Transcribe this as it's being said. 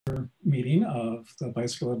meeting of the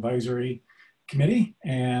Bicycle Advisory Committee.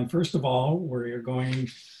 And first of all, we're going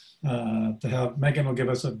to have Megan will give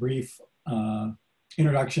us a brief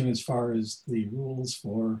introduction as far as the rules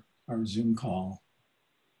for our Zoom call.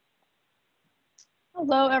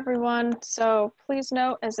 Hello, everyone. So please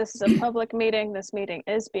note, as this is a public meeting, this meeting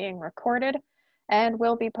is being recorded and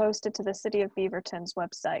will be posted to the City of Beaverton's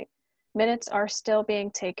website. Minutes are still being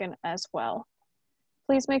taken as well.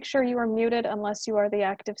 Please make sure you are muted unless you are the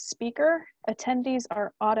active speaker. Attendees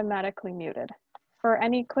are automatically muted. For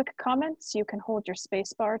any quick comments, you can hold your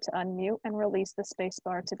spacebar to unmute and release the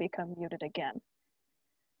spacebar to become muted again.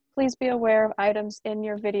 Please be aware of items in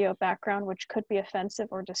your video background which could be offensive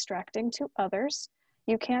or distracting to others.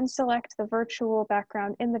 You can select the virtual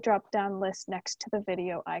background in the drop-down list next to the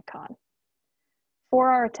video icon. For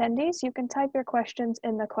our attendees, you can type your questions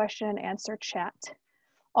in the question and answer chat.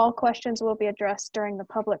 All questions will be addressed during the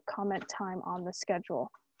public comment time on the schedule.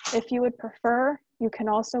 If you would prefer, you can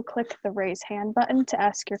also click the raise hand button to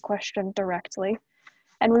ask your question directly,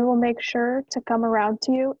 and we will make sure to come around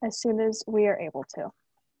to you as soon as we are able to.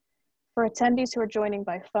 For attendees who are joining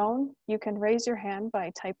by phone, you can raise your hand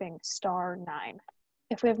by typing *9.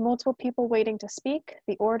 If we have multiple people waiting to speak,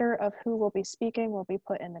 the order of who will be speaking will be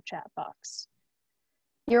put in the chat box.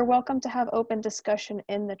 You're welcome to have open discussion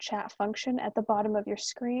in the chat function at the bottom of your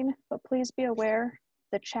screen, but please be aware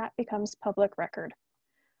the chat becomes public record.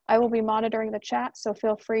 I will be monitoring the chat, so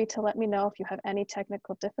feel free to let me know if you have any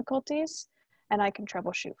technical difficulties, and I can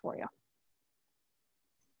troubleshoot for you.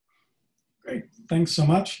 Great, thanks so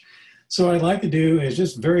much. So what I'd like to do is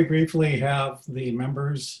just very briefly have the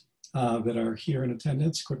members that are here in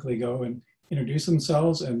attendance quickly go and introduce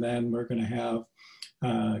themselves, and then we're going to have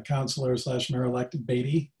Councilor / Mayor-elect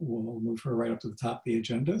Beaty. We'll move her right up to the top of the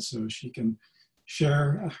agenda so she can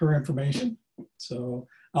share her information. So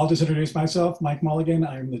I'll just introduce myself, Mike Mulligan.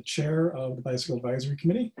 I'm the chair of the Bicycle Advisory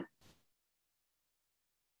Committee.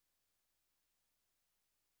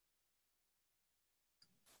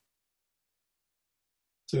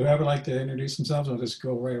 So whoever would like to introduce themselves, I'll just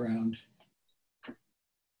go right around.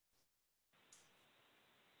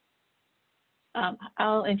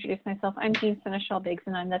 I'll introduce myself. I'm Dean Senechal Biggs,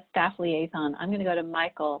 and I'm the staff liaison. I'm going to go to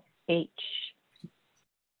Michael H.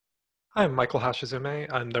 I'm Michael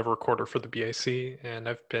Hashizume. I'm the recorder for the BAC, and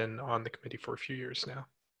I've been on the committee for a few years now.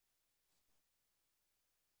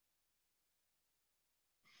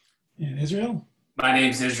 And Israel? My name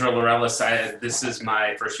is Israel Lorelis. This is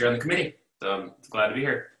my first year on the committee, so I'm glad to be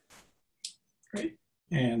here. Great.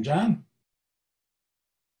 And John?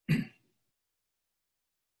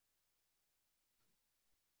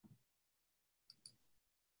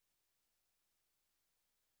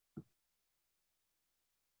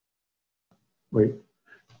 Wait,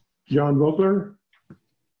 John Vogler,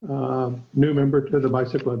 new member to the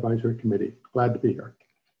Bicycle Advisory Committee. Glad to be here.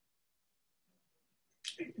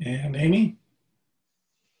 And Amy?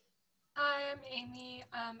 Hi, I'm Amy.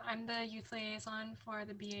 I'm the youth liaison for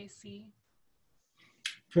the BAC.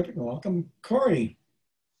 Terrific, welcome. Corey?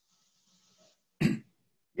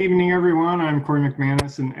 Evening, everyone. I'm Corey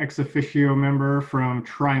McManus, an ex officio member from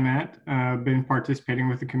TriMet. I've been participating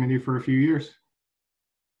with the committee for a few years.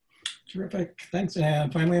 Terrific, thanks.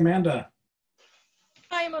 And finally, Amanda.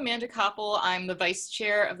 Hi, I'm Amanda Koppel. I'm the vice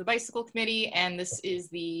chair of the Bicycle Committee, and this is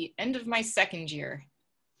the end of my second year.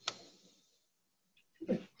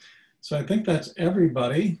 So I think that's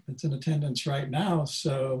everybody that's in attendance right now.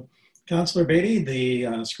 So Councilor Beaty,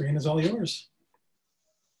 the screen is all yours.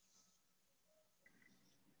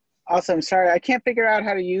 Awesome. Sorry, I can't figure out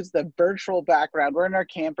how to use the virtual background. We're in our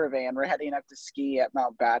camper van. We're heading up to ski at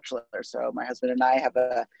Mount Bachelor. So my husband and I have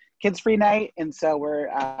a kids-free night, and so we're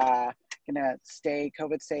gonna stay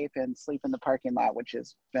COVID safe and sleep in the parking lot, which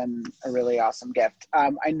has been a really awesome gift.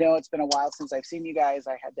 I know it's been a while since I've seen you guys.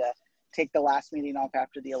 I had to take the last meeting off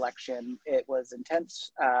after the election. It was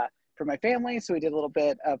intense for my family, so we did a little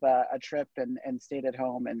bit of a trip and stayed at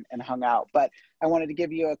home and hung out. But I wanted to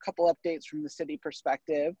give you a couple updates from the city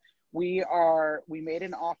perspective. We made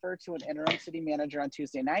an offer to an interim city manager on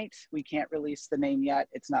Tuesday night. We can't release the name yet.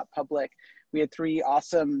 It's not public. We had 3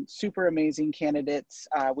 awesome, super amazing candidates.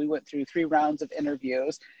 We went through 3 rounds of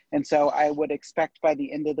interviews. And so I would expect by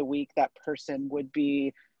the end of the week, that person would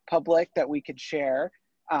be public, that we could share.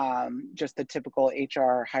 Just the typical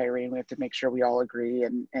HR hiring. We have to make sure we all agree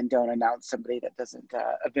and don't announce somebody that doesn't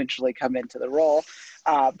eventually come into the role.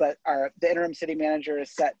 But the interim city manager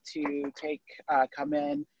is set to come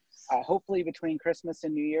in hopefully between Christmas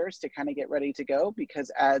and New Year's to kind of get ready to go, because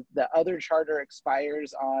as the other charter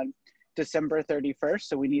expires on December 31st,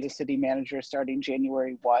 so we need a city manager starting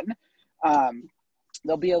January 1.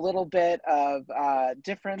 There'll be a little bit of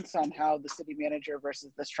difference on how the city manager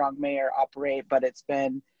versus the strong mayor operate, but it's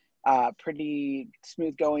been pretty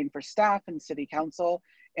smooth going for staff and city council.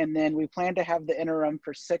 And then we plan to have the interim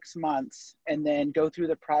for 6 months and then go through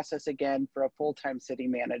the process again for a full-time city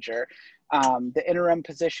manager. The interim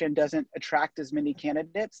position doesn't attract as many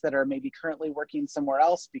candidates that are maybe currently working somewhere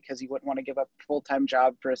else because you wouldn't want to give up a full-time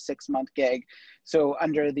job for a 6-month gig. So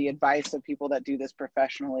under the advice of people that do this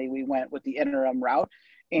professionally, we went with the interim route.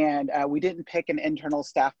 And we didn't pick an internal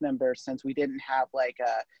staff member since we didn't have like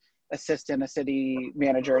a assistant, a city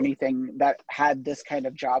manager, anything that had this kind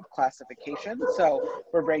of job classification. So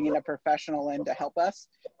we're bringing a professional in to help us.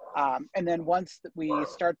 And then once we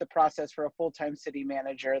start the process for a full-time city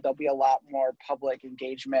manager, there'll be a lot more public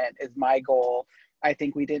engagement is my goal. I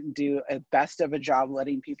think we didn't do a best of a job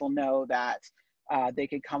letting people know that they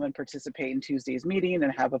could come and participate in Tuesday's meeting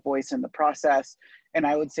and have a voice in the process. And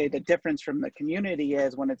I would say the difference from the community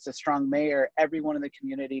is when it's a strong mayor, everyone in the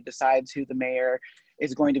community decides who the mayor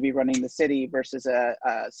is going to be running the city versus a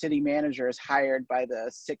city manager is hired by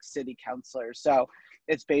the 6 city councilors. So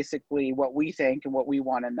it's basically what we think and what we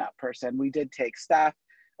want in that person. We did take staff.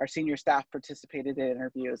 Our senior staff participated in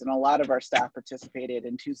interviews, and a lot of our staff participated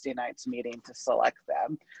in Tuesday night's meeting to select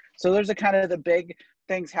them. So there's a kind of the big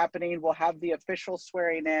things happening. We'll have the official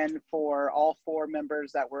swearing in for all 4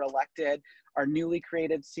 members that were elected. Our newly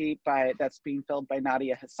created seat that's being filled by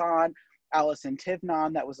Nadia Hassan, Allison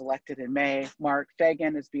Tivnon that was elected in May, Mark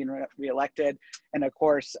Fagan is being re-elected, and of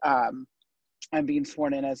course, I'm being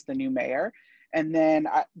sworn in as the new mayor. And then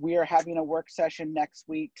we are having a work session next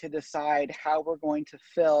week to decide how we're going to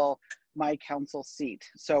fill my council seat.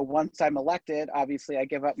 So once I'm elected, obviously I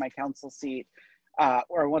give up my council seat,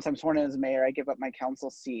 or once I'm sworn in as mayor, I give up my council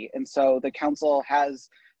seat. And so the council has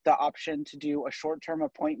the option to do a short-term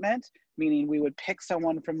appointment, meaning we would pick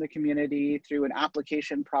someone from the community through an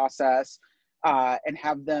application process and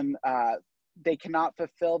have them, they cannot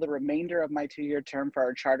fulfill the remainder of my 2-year term for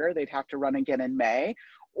our charter. They'd have to run again in May.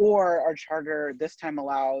 Or our charter this time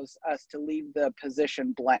allows us to leave the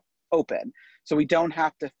position open, so we don't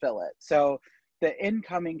have to fill it. So the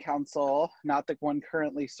incoming council, not the one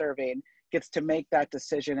currently serving, gets to make that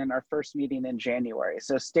decision in our first meeting in January.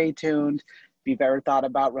 So stay tuned. If you've ever thought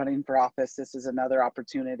about running for office, this is another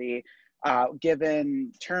opportunity.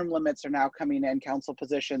 Given term limits are now coming in, council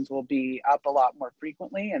positions will be up a lot more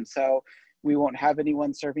frequently, and so we won't have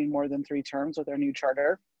anyone serving more than 3 terms with our new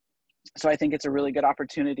charter. So I think it's a really good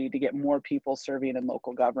opportunity to get more people serving in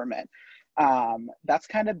local government. That's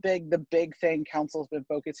kind of the big thing council's been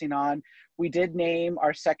focusing on. We did name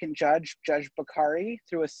our second judge, Judge Bakari,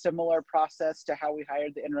 through a similar process to how we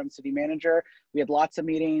hired the interim city manager. We had lots of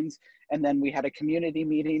meetings, and then we had a community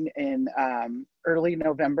meeting in early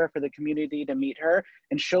November for the community to meet her,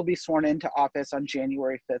 and she'll be sworn into office on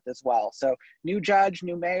January 5th as well. So new judge,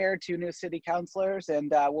 new mayor, 2 new city councilors,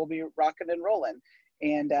 and we'll be rocking and rolling.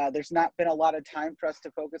 And there's not been a lot of time for us to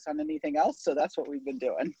focus on anything else, so that's what we've been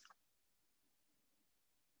doing.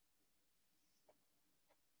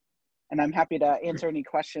 And I'm happy to answer any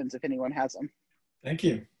questions if anyone has them. Thank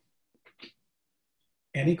you.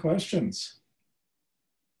 Any questions?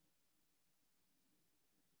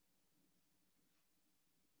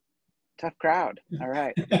 Tough crowd. All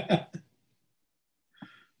right.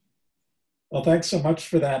 Well, thanks so much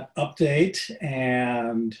for that update,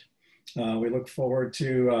 and we look forward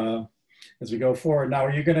to as we go forward. Now,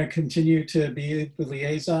 are you going to continue to be the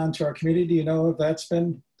liaison to our community? Do you know if that's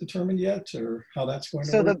been determined yet, or how that's going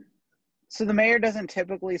to work? So the mayor doesn't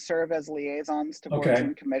typically serve as liaisons to boards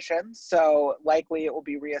and commissions. So likely it will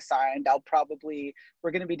be reassigned.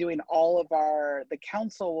 We're going to be doing the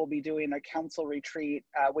council will be doing a council retreat,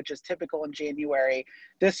 which is typical in January.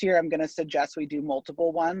 This year, I'm going to suggest we do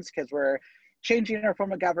multiple ones because we're changing our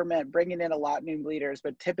form of government, bringing in a lot of new leaders.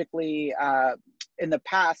 But typically in the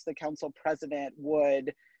past, the council president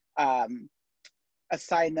would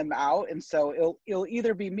assign them out, and so it'll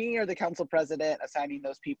either be me or the council president assigning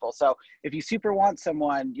those people. So if you super want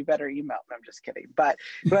someone, you better email me. I'm just kidding, but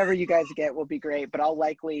whoever you guys get will be great. But I'll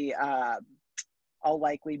likely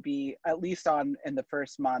be at least on in the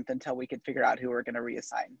first month until we can figure out who we're going to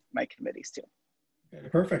reassign my committees to. Okay,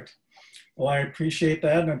 perfect. Well, I appreciate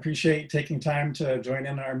that, and I appreciate taking time to join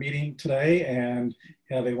in our meeting today, and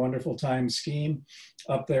have a wonderful time skiing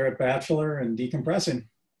up there at Bachelor and decompressing.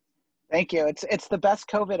 Thank you. It's the best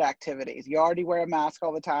COVID activities. You already wear a mask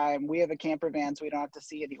all the time. We have a camper van, so we don't have to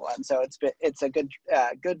see anyone. So it's a good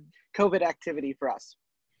COVID activity for us.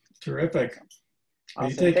 Terrific. Awesome.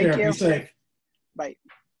 You take care. Be safe. Bye.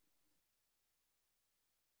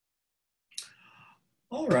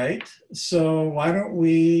 All right. So why don't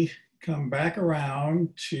we come back around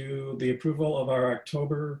to the approval of our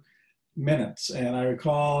October minutes. And I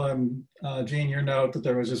recall, Jean, your note that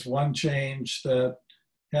there was just one change that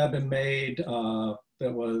had been made that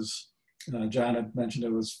was, John had mentioned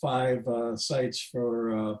it was 5 sites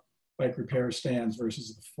for bike repair stands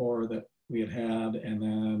versus the 4 that we had had. And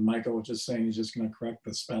then Michael was just saying he's just going to correct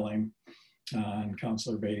the spelling on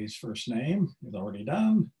Councilor Beaty's first name. It's already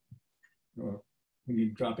done. We need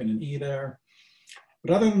to drop in an E there.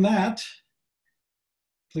 But other than that,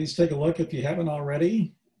 please take a look if you haven't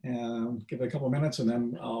already, and give it a couple of minutes, and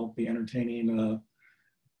then I'll be entertaining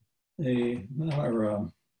to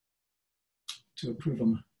approve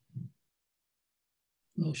them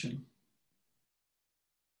motion.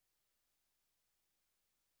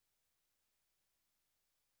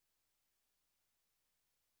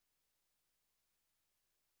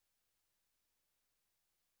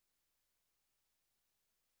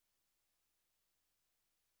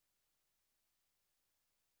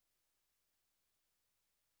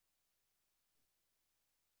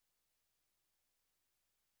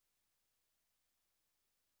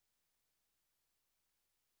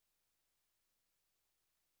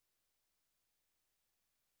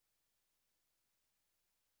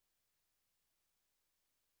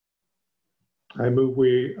 I move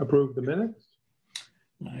we approve the minutes.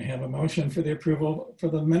 I have a motion for the approval for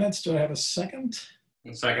the minutes. Do I have a second?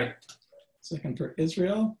 Second. Second for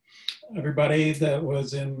Israel. Everybody that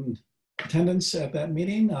was in attendance at that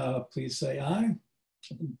meeting, please say aye.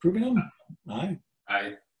 Approving them? Aye.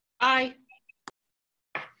 Aye. Aye.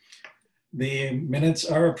 The minutes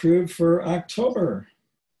are approved for October.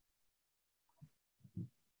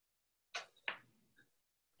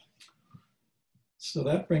 So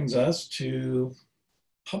that brings us to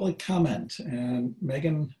public comment. And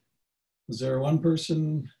Megan, is there one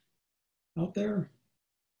person out there?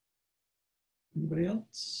 Anybody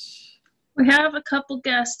else? We have a couple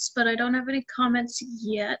guests, but I don't have any comments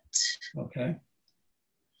yet. Okay.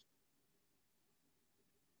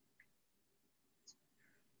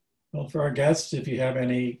 Well, for our guests, if you have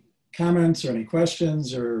any comments or any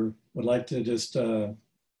questions or would like to just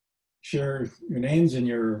share your names and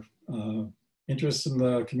your interest in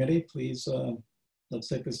the committee, please let's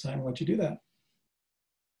take this time and let you do that.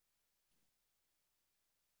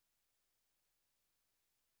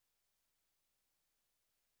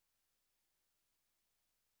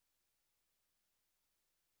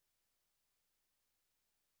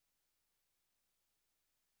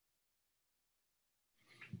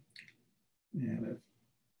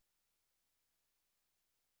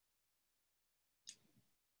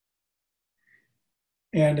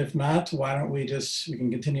 And if not, why don't we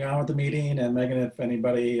can continue on with the meeting. And Megan, if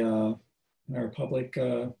anybody in our public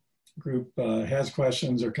group has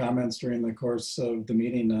questions or comments during the course of the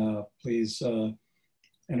meeting, please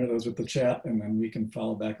enter those with the chat, and then we can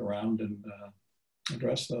follow back around and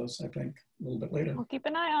address those, I think, a little bit later. We'll keep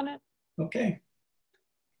an eye on it. Okay.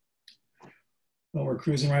 Well, we're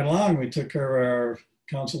cruising right along. We took care of our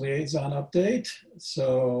council liaison update.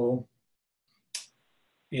 So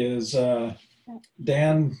is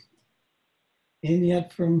Dan in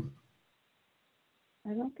yet from?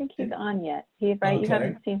 I don't think he's on yet. Right? Okay. You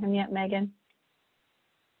haven't seen him yet, Megan?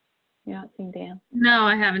 You haven't seen Dan? No,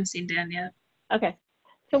 I haven't seen Dan yet. Okay.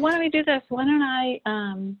 So why don't we do this? Why don't I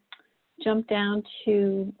jump down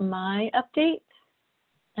to my update,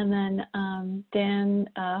 and then Dan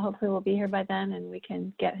hopefully will be here by then, and we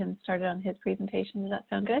can get him started on his presentation. Does that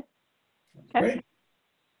sound good? Okay.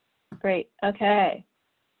 Great. Okay.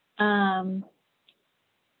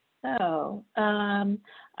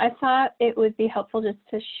 I thought it would be helpful just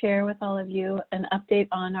to share with all of you an update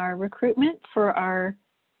on our recruitment for our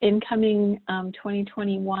incoming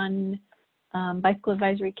 2021 Bicycle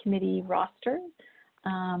Advisory Committee roster.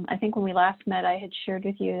 I think when we last met, I had shared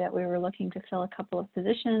with you that we were looking to fill a couple of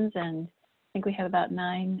positions, and I think we had about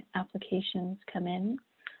 9 applications come in.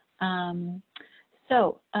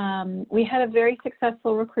 We had a very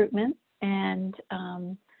successful recruitment, and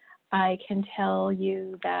I can tell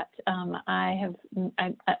you that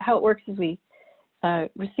how it works is we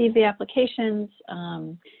receive the applications,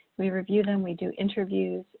 we review them, we do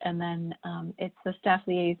interviews, and then it's the staff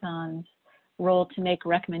liaison's role to make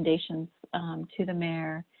recommendations to the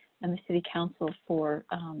mayor and the city council for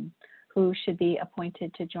who should be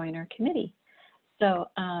appointed to join our committee. So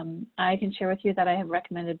I can share with you that I have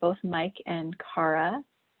recommended both Mike and Cara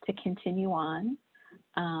to continue on.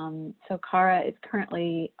 So Cara is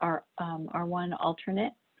currently our one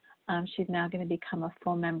alternate. She's now going to become a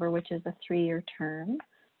full member, which is a 3-year term.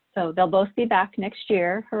 So they'll both be back next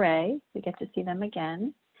year. Hooray, we get to see them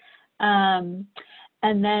again.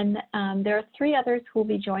 And then there are 3 others who will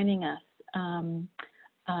be joining us.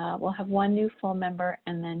 We'll have 1 new full member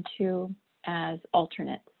and then 2 as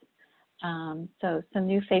alternates. So some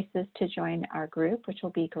new faces to join our group, which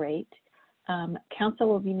will be great. Council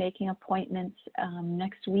will be making appointments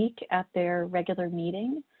next week at their regular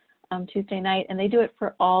meeting Tuesday night, and they do it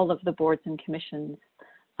for all of the boards and commissions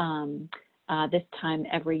this time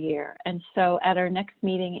every year. And so at our next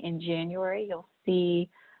meeting in January, you'll see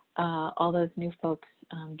all those new folks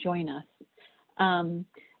join us.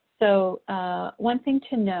 So one thing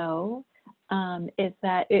to know is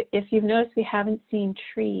that if you've noticed, we haven't seen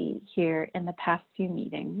Tree here in the past few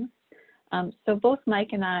meetings. So both Mike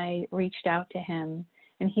and I reached out to him,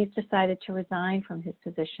 and he's decided to resign from his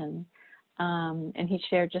position. And he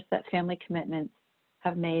shared just that family commitments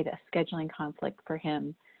have made a scheduling conflict for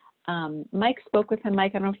him. Mike spoke with him.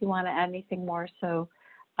 Mike, I don't know if you want to add anything more. So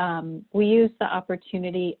we used the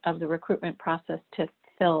opportunity of the recruitment process to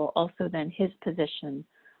fill also then his position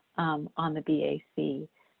on the BAC.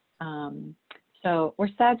 So we're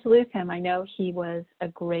sad to lose him. I know he was a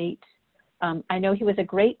great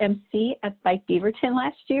MC at Bike Beaverton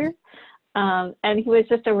last year. And he was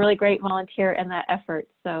just a really great volunteer in that effort.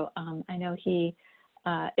 So I know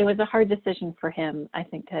it was a hard decision for him, I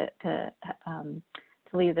think, to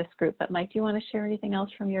leave this group. But Mike, do you want to share anything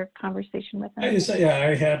else from your conversation with him?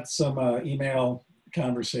 I had some email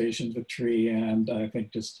conversations with Tree, and I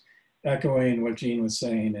think just echoing what Jean was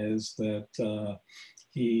saying is that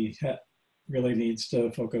he really needs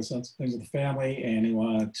to focus on things with the family, and he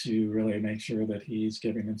wanted to really make sure that he's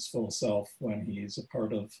giving his full self when he's a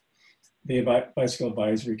part of the Bicycle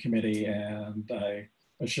Advisory Committee. And I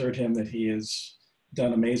assured him that he has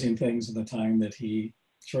done amazing things in the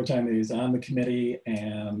short time that he's on the committee,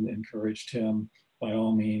 and encouraged him by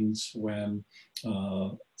all means, when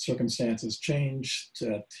circumstances change,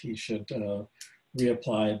 that he should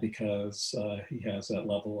reapply, because he has that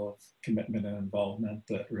level of commitment and involvement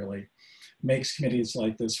that really makes committees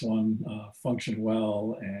like this one function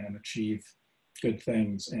well and achieve good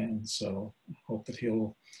things. And so I hope that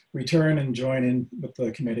he'll return and join in with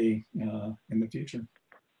the committee in the future.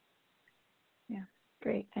 Yeah,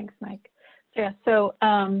 great. Thanks, Mike. Yeah, so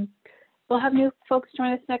we'll have new folks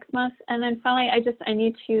join us next month. And then finally, I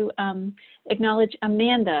need to acknowledge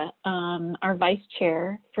Amanda, our vice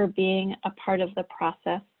chair, for being a part of the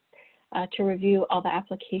process to review all the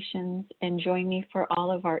applications and join me for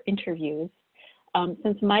all of our interviews.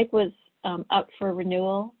 Since Mike was up for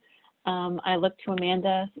renewal, I looked to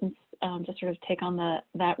Amanda to sort of take on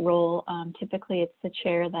that role. Typically, it's the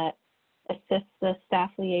chair that assists the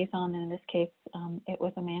staff liaison, and in this case, it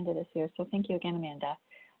was Amanda this year. So thank you again, Amanda.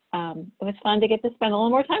 It was fun to get to spend a little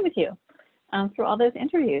more time with you through all those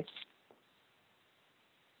interviews.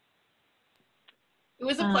 It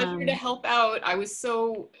was a pleasure to help out.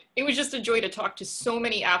 It was just a joy to talk to so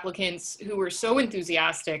many applicants who were so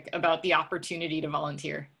enthusiastic about the opportunity to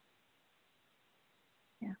volunteer.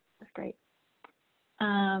 Yeah, that's great.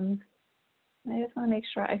 I just want to make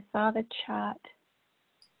sure I saw the chat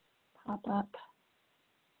pop up.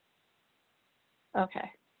 Okay.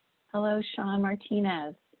 Hello, Sean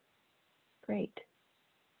Martinez. Great.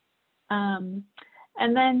 And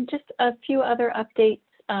then just a few other updates.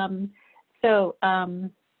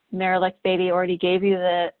 Mayor-elect Beaty already gave you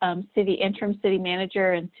the interim city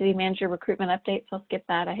manager and city manager recruitment updates. So I'll skip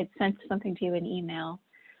that. I had sent something to you in email.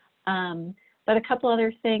 But a couple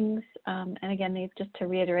other things, and again, these just to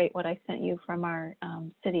reiterate what I sent you from our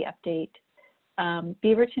city update.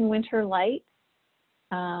 Beaverton Winter Light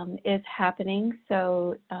is happening.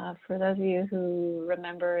 So for those of you who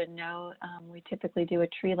remember and know, we typically do a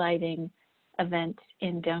tree lighting event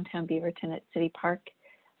in downtown Beaverton at City Park.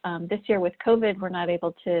 This year with COVID, we're not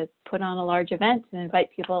able to put on a large event and invite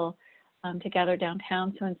people to gather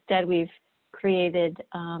downtown. So instead, we've created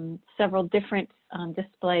several different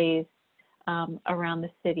displays around the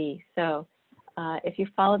city. So if you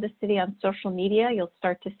follow the city on social media, you'll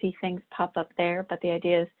start to see things pop up there. But the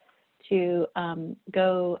idea is to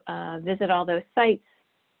go visit all those sites,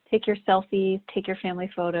 take your selfies, take your family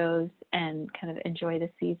photos, and kind of enjoy the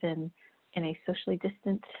season in a socially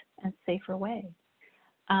distant and safer way.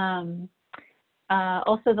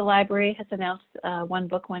 Also, the library has announced One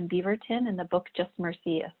Book, One Beaverton, and the book Just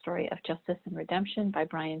Mercy, A Story of Justice and Redemption by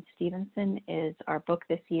Brian Stevenson is our book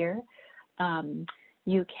this year.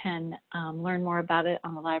 You can learn more about it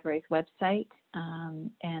on the library's website,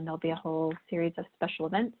 and there'll be a whole series of special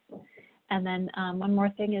events. And then one more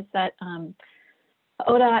thing is that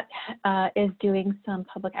ODOT is doing some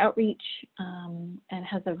public outreach and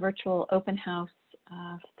has a virtual open house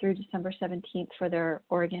through December 17th for their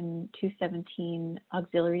Oregon 217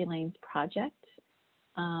 Auxiliary Lanes project.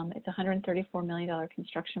 It's a $134 million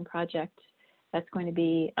construction project that's going to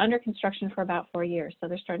be under construction for about 4 years. So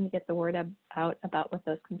they're starting to get the word out about what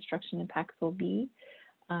those construction impacts will be.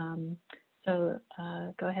 So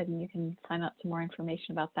go ahead and you can find out some more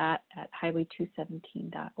information about that at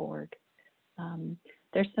highway217.org.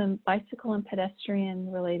 There's some bicycle and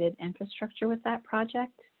pedestrian related infrastructure with that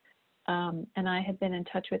project. And I have been in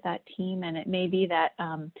touch with that team, and it may be that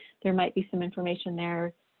there might be some information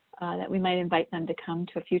there that we might invite them to come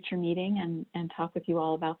to a future meeting and talk with you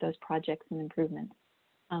all about those projects and improvements,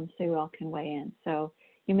 so you all can weigh in. So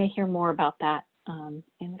you may hear more about that in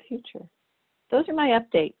the future. Those are my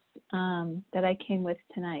updates that I came with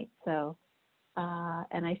tonight. So,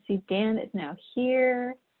 and I see Dan is now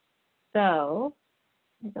here. So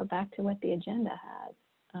let me go back to what the agenda has.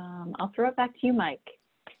 I'll throw it back to you, Mike.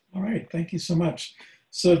 All right, thank you so much.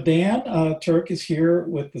 So Dan Turk is here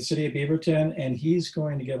with the City of Beaverton, and he's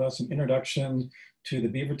going to give us an introduction to the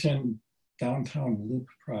Beaverton Downtown Loop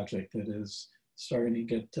project that is starting to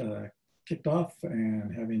get kicked off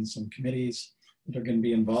and having some committees that are going to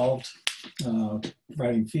be involved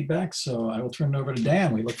providing feedback. So I will turn it over to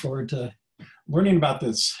Dan. We look forward to learning about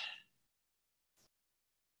this.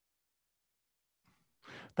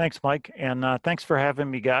 Thanks, Mike, and thanks for having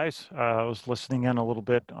me, guys. I was listening in a little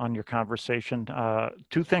bit on your conversation.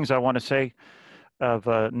 Two things I want to say of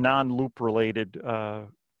non-loop related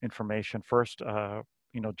information. First,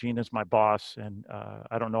 you know, Gina's my boss, and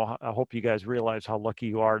I don't know, I hope you guys realize how lucky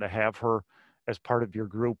you are to have her as part of your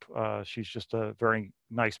group. She's just a very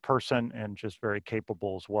nice person and just very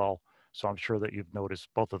capable as well. So I'm sure that you've noticed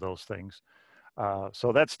both of those things.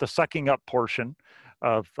 So that's the sucking up portion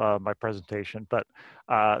of my presentation. But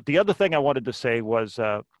the other thing I wanted to say was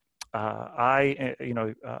I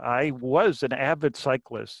was an avid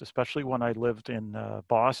cyclist, especially when I lived in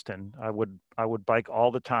Boston. I would bike all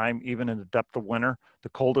the time, even in the depth of winter. The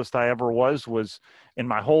coldest I ever was in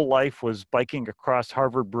my whole life was biking across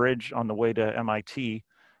Harvard Bridge on the way to MIT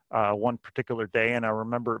one particular day, and I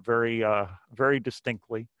remember it very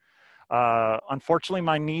distinctly. Unfortunately,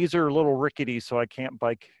 my knees are a little rickety, so I can't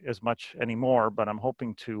bike as much anymore, but I'm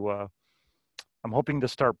hoping to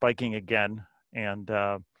start biking again. And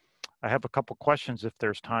I have a couple questions if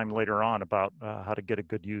there's time later on about how to get a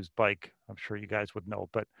good used bike. I'm sure you guys would know,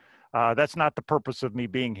 but that's not the purpose of me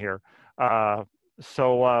being here.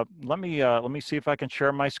 So let me see if I can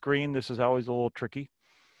share my screen. This is always a little tricky.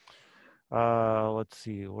 Let's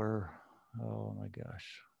see where, oh my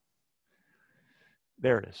gosh.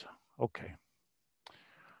 There it is. Okay.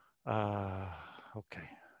 Okay.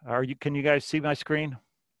 Can you guys see my screen?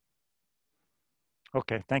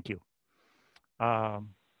 Okay, thank you. I'm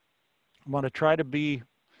going to try to be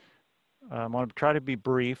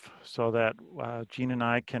brief so that Gene and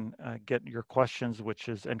I can get your questions,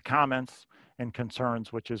 and comments and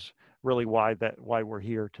concerns, which is really why we're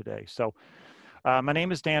here today. So my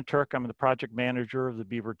name is Dan Turk. I'm the project manager of the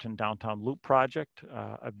Beaverton Downtown Loop project.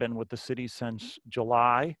 I've been with the city since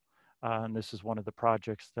July. And this is one of the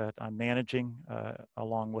projects that I'm managing,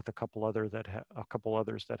 along with a couple others that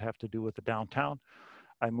have to do with the downtown.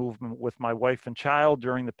 I moved with my wife and child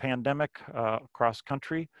during the pandemic across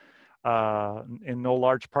country, in no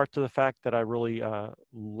large part to the fact that I really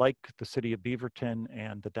like the city of Beaverton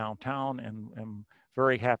and the downtown, and am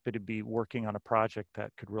very happy to be working on a project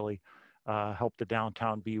that could really help the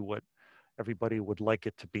downtown be what everybody would like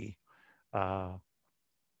it to be.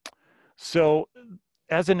 So,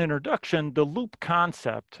 as an introduction, the loop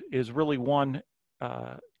concept is really one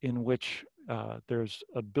in which there's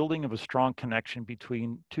a building of a strong connection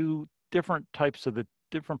between two different parts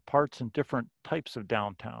and different types of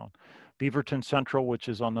downtown. Beaverton Central, which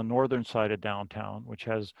is on the northern side of downtown, which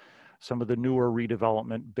has some of the newer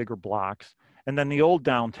redevelopment, bigger blocks. And then the old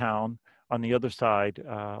downtown on the other side,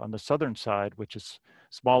 on the southern side, which is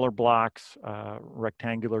smaller blocks,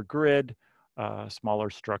 rectangular grid, smaller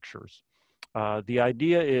structures. The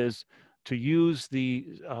idea is to use the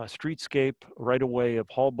streetscape right away of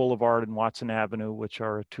Hall Boulevard and Watson Avenue, which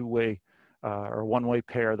are a two-way or one-way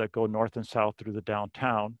pair that go north and south through the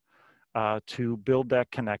downtown, to build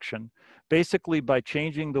that connection, basically by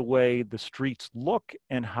changing the way the streets look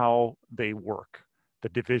and how they work. The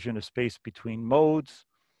division of space between modes,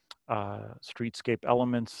 streetscape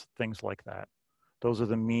elements, things like that. Those are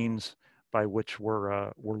the means by which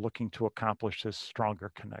we're looking to accomplish this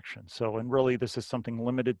stronger connection. So, and really this is something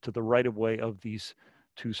limited to the right-of-way of these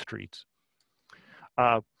two streets.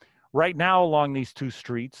 Right now along these two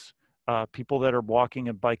streets, people that are walking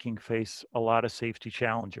and biking face a lot of safety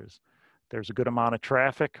challenges. There's a good amount of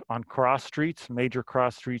traffic on cross streets, major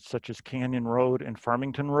cross streets such as Canyon Road and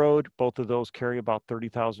Farmington Road. Both of those carry about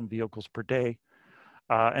 30,000 vehicles per day.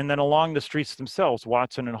 And then along the streets themselves,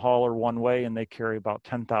 Watson and Hall are one way, and they carry about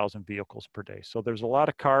 10,000 vehicles per day. So there's a lot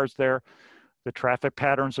of cars there. The traffic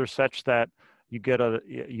patterns are such that you get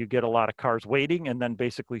a lot of cars waiting and then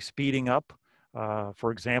basically speeding up.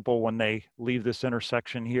 For example, when they leave this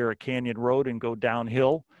intersection here at Canyon Road and go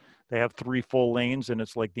downhill, they have 3 full lanes, and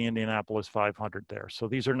it's like the Indianapolis 500 there. So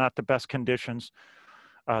these are not the best conditions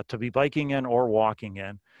to be biking in or walking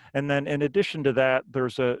in. And then in addition to that,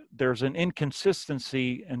 there's an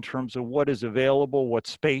inconsistency in terms of what is available, what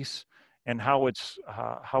space, and how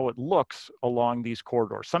it looks along these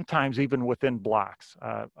corridors, sometimes even within blocks.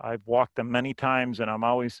 I've walked them many times, and I'm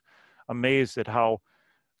always amazed at how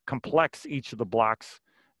complex each of the blocks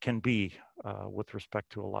can be with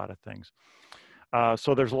respect to a lot of things.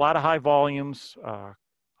 So there's a lot of high volumes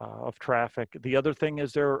of traffic. The other thing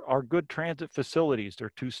is there are good transit facilities. There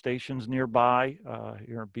are 2 stations nearby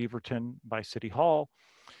here in Beaverton by City Hall,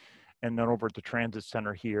 and then over at the transit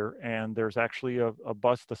center here. And there's actually a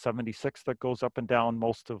bus, the 76, that goes up and down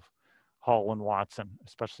most of Hall and Watson,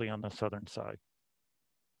 especially on the southern side.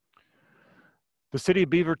 The city of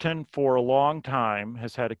Beaverton for a long time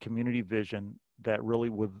has had a community vision that really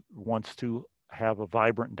wants to have a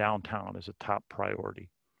vibrant downtown as a top priority.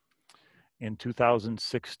 In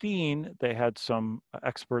 2016, they had some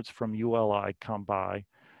experts from ULI come by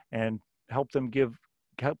and help give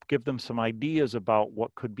them some ideas about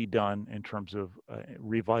what could be done in terms of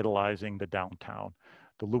revitalizing the downtown.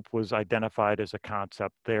 The loop was identified as a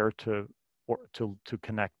concept there to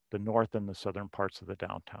connect the north and the southern parts of the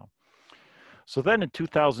downtown. So then in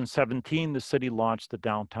 2017, the city launched the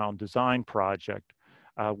Downtown Design Project,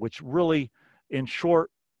 which really, in short,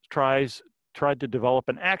 tried to develop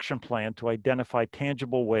an action plan to identify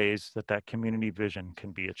tangible ways that community vision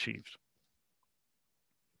can be achieved.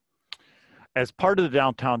 As part of the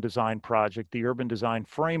Downtown Design Project, the Urban Design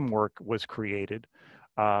Framework was created,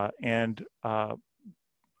 and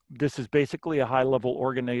this is basically a high-level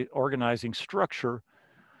organizing structure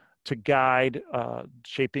to guide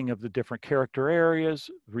shaping of the different character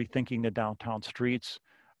areas, rethinking the downtown streets,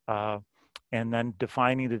 and then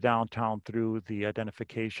defining the downtown through the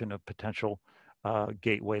identification of potential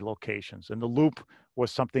gateway locations. And the loop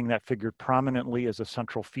was something that figured prominently as a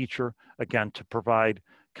central feature, again, to provide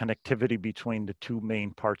connectivity between the 2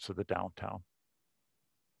 main parts of the downtown.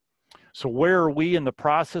 So where are we in the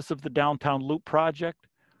process of the Downtown Loop project?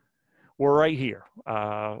 We're right here.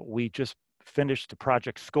 We just finished the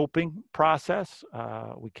project scoping process.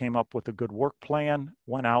 We came up with a good work plan,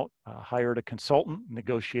 went out, hired a consultant,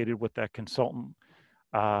 negotiated with that consultant,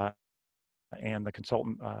 and the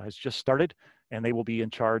consultant has just started, and they will be in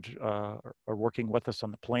charge or working with us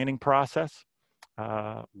on the planning process,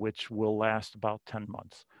 which will last about 10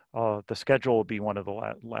 months. The schedule will be one of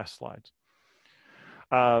the last slides.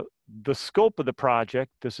 The scope of the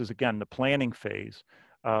project, this is again the planning phase.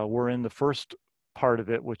 We're in the first part of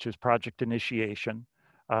it, which is project initiation,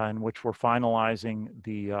 in which we're finalizing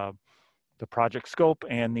the project scope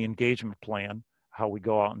and the engagement plan, how we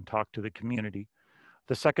go out and talk to the community.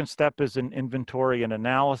 The second step is an inventory and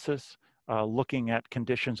analysis, looking at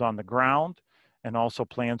conditions on the ground and also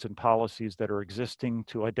plans and policies that are existing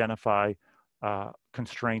to identify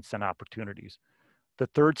constraints and opportunities. The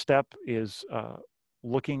third step is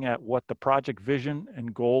looking at what the project vision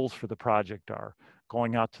and goals for the project are,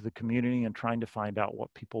 going out to the community and trying to find out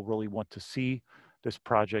what people really want to see this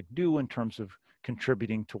project do in terms of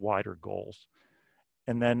contributing to wider goals.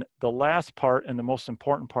 And then the last part and the most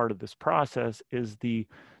important part of this process is the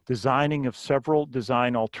designing of several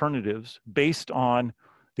design alternatives based on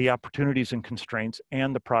the opportunities and constraints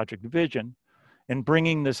and the project vision, and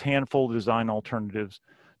bringing this handful of design alternatives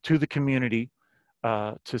to the community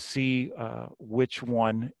to see which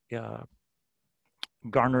one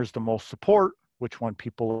garners the most support, which one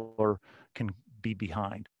people can be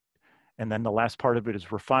behind. And then the last part of it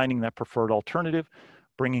is refining that preferred alternative,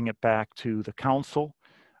 bringing it back to the council,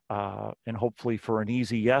 and hopefully for an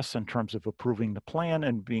easy yes in terms of approving the plan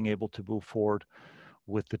and being able to move forward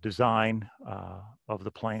with the design of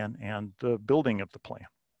the plan and the building of the plan.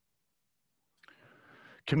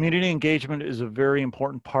 Community engagement is a very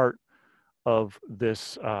important part of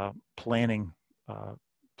this planning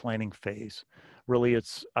phase. Really,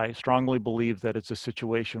 I strongly believe that it's a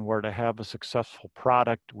situation where to have a successful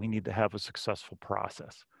product, we need to have a successful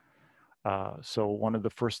process. So one of the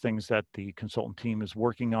first things that the consultant team is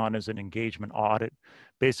working on is an engagement audit,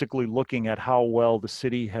 basically looking at how well the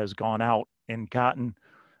city has gone out and gotten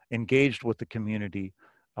engaged with the community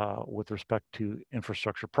with respect to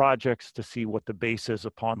infrastructure projects to see what the base is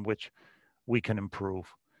upon which we can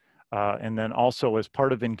improve. And then also as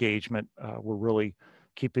part of engagement, we're really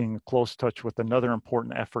keeping close touch with another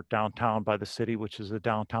important effort downtown by the city, which is the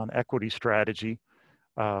downtown equity strategy,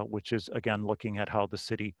 which is again looking at how the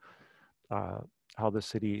city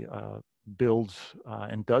builds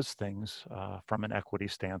and does things from an equity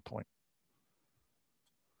standpoint.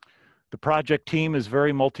 The project team is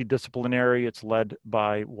very multidisciplinary. It's led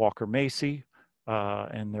by Walker Macy,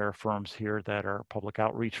 and there are firms here that are public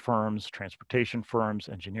outreach firms, transportation firms,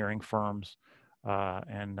 engineering firms,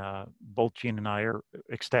 and both Jean and I are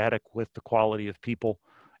ecstatic with the quality of people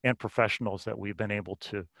and professionals that we've been able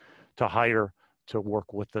to hire to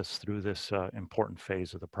work with us through this important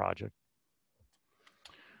phase of the project.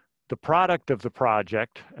 The product of the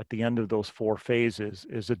project at the end of those 4 phases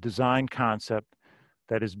is a design concept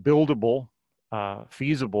that is buildable,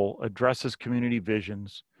 feasible, addresses community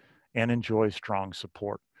visions, and enjoys strong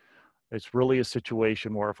support. It's really a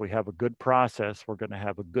situation where if we have a good process, we're going to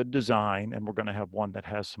have a good design, and we're going to have one that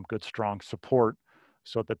has some good, strong support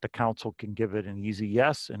so that the council can give it an easy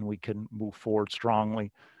yes, and we can move forward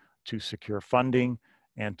strongly to secure funding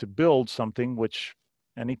and to build something, which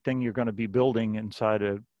anything you're going to be building inside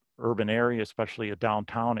an urban area, especially a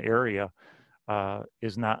downtown area,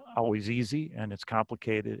 is not always easy, and it's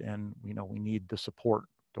complicated, and we need the support,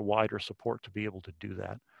 the wider support, to be able to do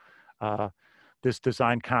that. This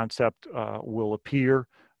design concept will appear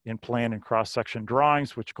in plan and cross-section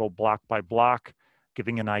drawings, which go block by block,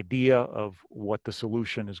 giving an idea of what the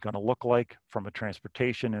solution is going to look like from a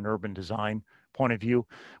transportation and urban design point of view.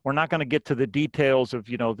 We're not going to get to the details of,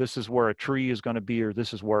 this is where a tree is going to be, or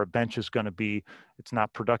this is where a bench is going to be. It's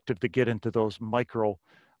not productive to get into those micro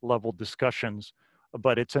level discussions,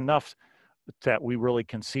 but it's enough that we really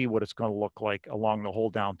can see what it's going to look like along the whole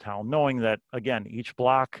downtown, knowing that, again, each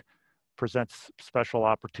block presents special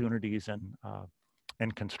opportunities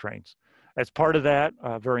and constraints. As part of that,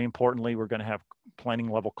 very importantly, we're going to have planning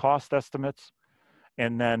level cost estimates.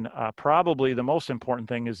 And then probably the most important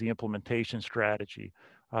thing is the implementation strategy.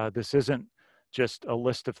 This isn't just a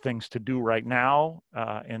list of things to do right now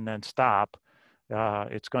and then stop.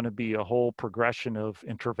 It's going to be a whole progression of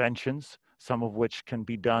interventions, some of which can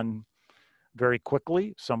be done very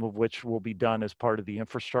quickly, some of which will be done as part of the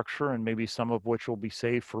infrastructure, and maybe some of which will be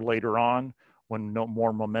saved for later on when no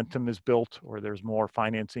more momentum is built or there's more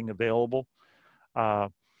financing available.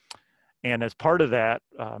 And as part of that,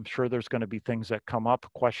 I'm sure there's going to be things that come up,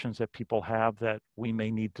 questions that people have that we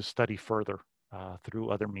may need to study further through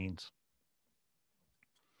other means.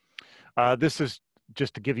 This is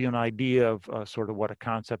just to give you an idea of sort of what a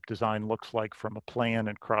concept design looks like from a plan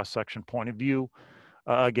and cross-section point of view.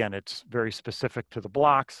 Again, it's very specific to the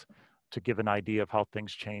blocks to give an idea of how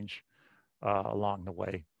things change along the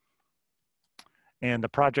way. And the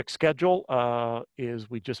project schedule is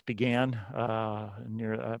we just began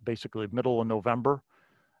near basically middle of November,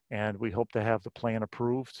 and we hope to have the plan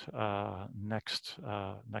approved next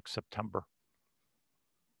September.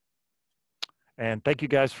 And thank you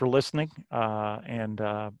guys for listening.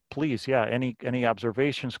 Please, yeah, any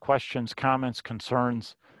observations, questions, comments,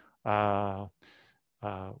 concerns, we're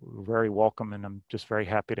very welcome, and I'm just very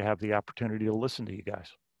happy to have the opportunity to listen to you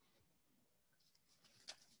guys.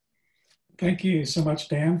 Thank you so much,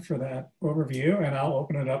 Dan, for that overview, and I'll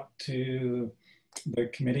open it up to the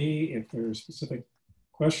committee. If there are specific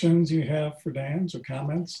questions you have for Dan or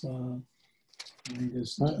comments,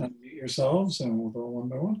 just unmute yourselves and we'll go one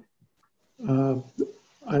by one.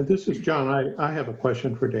 This is John. I have a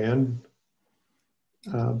question for Dan.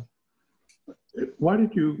 Why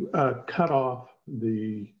did you cut off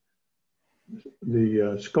the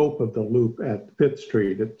scope of the loop at 5th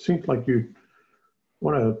Street? It seems like you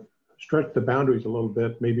want to stretch the boundaries a little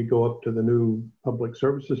bit, maybe go up to the new public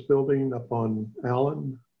services building up on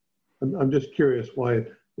Allen. I'm just curious why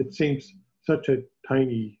it seems such a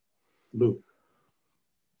tiny loop.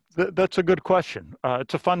 That's a good question.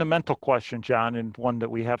 It's a fundamental question, John, and one that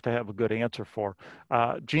we have to have a good answer for.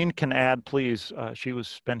 Jean can add, please. She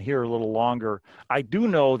was been here a little longer. I do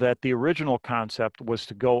know that the original concept was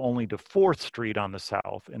to go only to 4th Street on the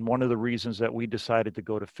south, and one of the reasons that we decided to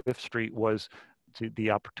go to 5th Street was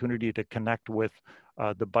the opportunity to connect with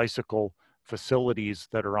the bicycle facilities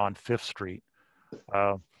that are on 5th Street.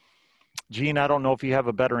 Jean, I don't know if you have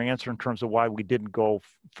a better answer in terms of why we didn't go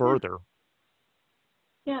further.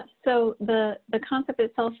 Yeah, so the concept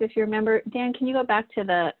itself, if you remember, Dan, can you go back to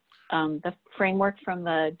the framework from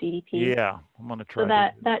the DDP? Yeah, I'm going to try. So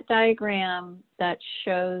that diagram that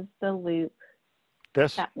shows the loop.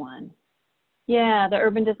 This? That one. Yeah, the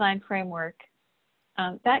urban design framework.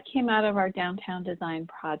 That came out of our downtown design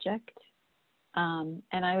project. And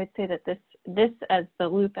I would say that this as the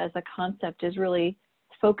loop as a concept is really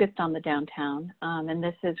focused on the downtown. And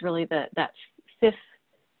this is really that 5th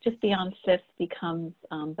just beyond 5th becomes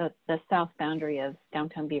the south boundary of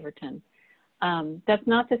downtown Beaverton. That's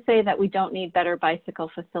not to say that we don't need better bicycle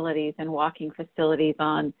facilities and walking facilities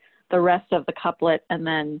on the rest of the couplet and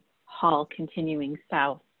then Hall continuing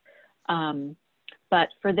south. But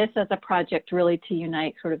for this as a project really to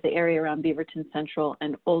unite sort of the area around Beaverton Central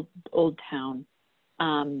and Old Town,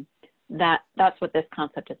 that's what this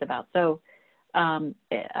concept is about. So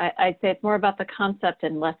I'd say it's more about the concept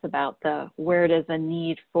and less about where it is a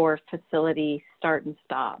need for facility start and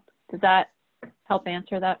stop. Does that help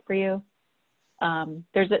answer that for you?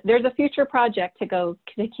 There's a future project to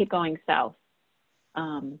keep going south.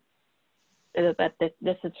 But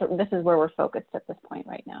this is where we're focused at this point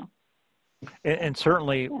right now. And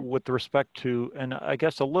certainly with respect to, and I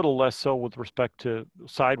guess a little less so with respect to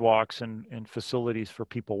sidewalks and facilities for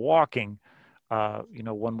people walking, you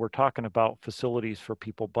know, when we're talking about facilities for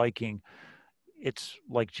people biking, it's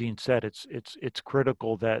like Jean said, it's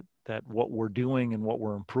critical that what we're doing and what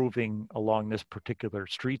we're improving along this particular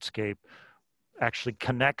streetscape actually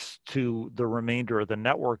connects to the remainder of the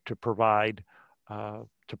network to provide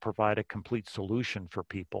a complete solution for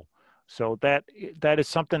people. So that is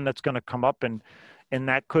something that's going to come up, and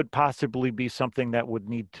that could possibly be something that would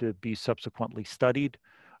need to be subsequently studied,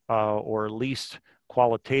 or at least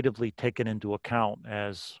qualitatively taken into account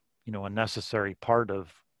as, you know, a necessary part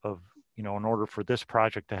of you know, in order for this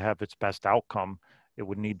project to have its best outcome, it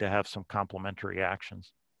would need to have some complementary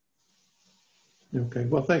actions. Okay,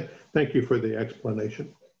 well, thank you for the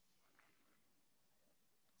explanation.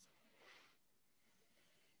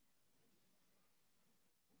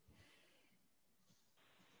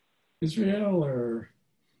 Israel or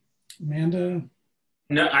Amanda?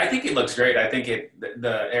 No, I think it looks great. I think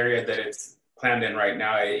the area that it's planned in right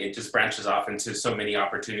now, it just branches off into so many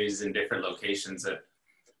opportunities in different locations that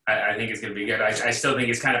I think it's going to be good. I still think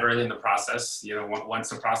it's kind of early in the process. You know, once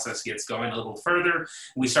the process gets going a little further,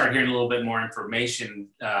 we start hearing a little bit more information,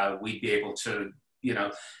 we'd be able to, you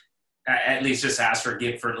know, at least just ask or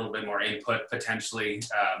give for a little bit more input potentially,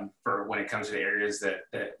 for when it comes to the areas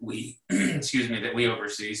that we, excuse me, that we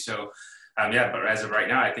oversee. So yeah, but as of right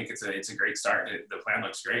now, I think it's a great start. The plan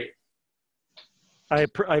looks great. I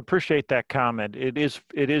appreciate that comment. It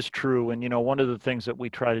is true. And, you know, one of the things that we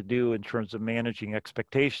try to do in terms of managing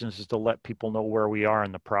expectations is to let people know where we are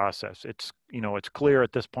in the process. It's, you know, it's clear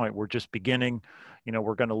at this point, we're just beginning. You know,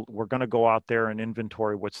 we're going to go out there and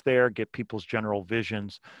inventory what's there, get people's general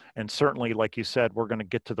visions. And certainly, like you said, we're going to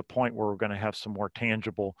get to the point where we're going to have some more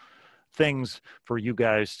tangible things for you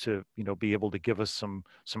guys to, you know, be able to give us some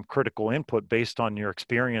critical input based on your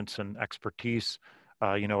experience and expertise,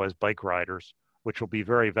 you know, as bike riders, which will be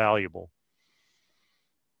very valuable.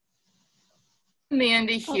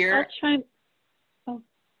 Amanda here. Oh,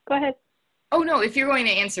 go ahead. Oh no, if you're going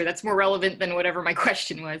to answer, that's more relevant than whatever my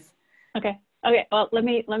question was. Okay. Well, let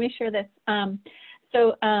me share this. I'll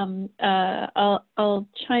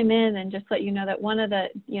chime in and just let you know that one of the,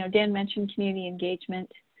 you know, Dan mentioned community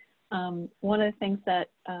engagement. One of the things that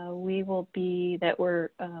we're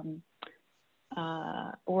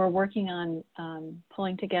working on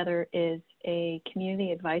pulling together is a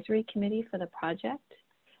community advisory committee for the project.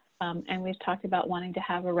 And we've talked about wanting to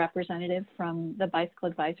have a representative from the Bicycle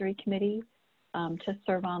Advisory Committee to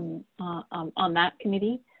serve on that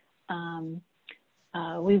committee.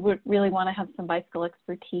 We would really want to have some bicycle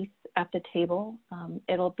expertise at the table.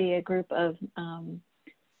 It'll be a group of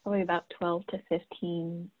probably about 12 to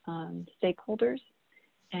 15 stakeholders.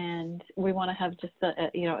 And we want to have just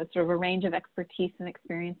you know, sort of a range of expertise and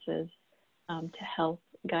experiences to help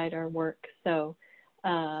guide our work. So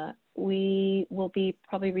we will be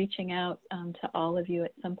probably reaching out to all of you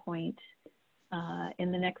at some point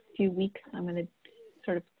in the next few weeks. I'm going to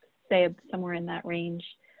sort of say somewhere in that range.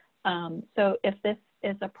 So if this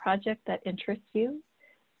is a project that interests you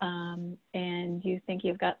and you think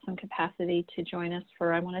you've got some capacity to join us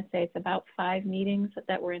for, I want to say it's about 5 meetings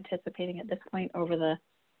that we're anticipating at this point over the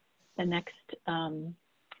next 10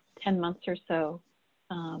 months or so,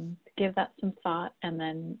 give that some thought, and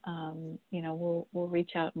then you know, we'll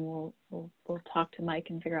reach out and we'll talk to Mike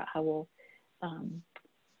and figure out how we'll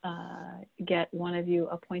get one of you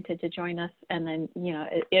appointed to join us. And then, you know,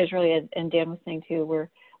 Israel and Dan was saying too,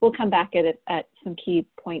 we'll come back at some key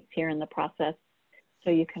points here in the process so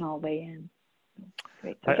you can all weigh in.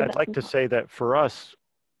 Great. So I'd like to say that for us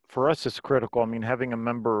it's critical. I mean, having a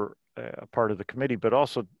member a part of the committee, but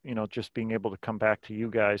also, you know, just being able to come back to you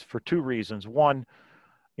guys for 2 reasons. One,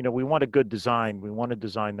 you know, we want a good design. We want a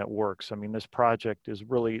design that works. I mean, this project is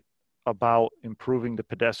really about improving the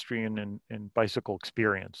pedestrian and bicycle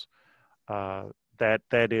experience. That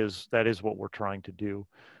is what we're trying to do.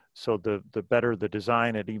 So the better the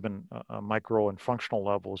design at even a micro and functional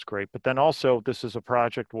level is great. But then also this is a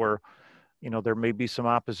project where, you know, there may be some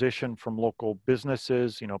opposition from local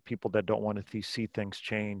businesses, you know, people that don't want to see things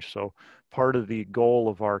change. So part of the goal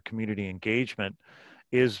of our community engagement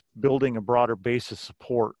is building a broader base of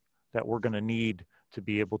support that we're going to need to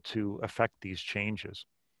be able to affect these changes.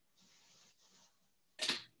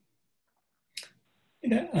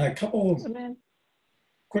 Yeah, a couple of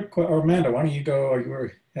quick, or Amanda, why don't you go? You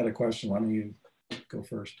had a question. Why don't you go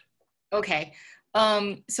first? Okay.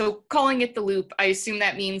 So calling it the loop, I assume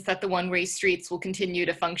that means that the one-way streets will continue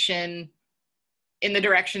to function in the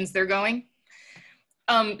directions they're going.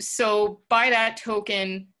 So by that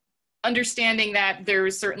token, understanding that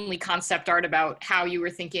there's certainly concept art about how you were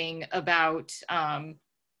thinking about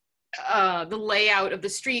the layout of the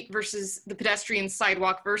street versus the pedestrian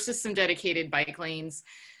sidewalk versus some dedicated bike lanes,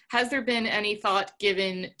 has there been any thought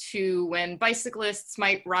given to when bicyclists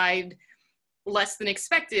might ride less than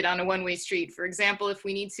expected on a one-way street? For example, if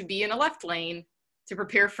we need to be in a left lane to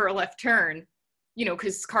prepare for a left turn, you know,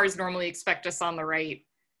 because cars normally expect us on the right.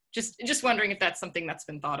 Just wondering if that's something that's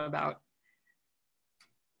been thought about.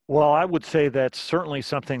 Well, I would say that's certainly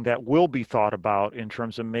something that will be thought about in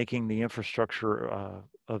terms of making the infrastructure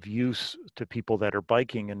of use to people that are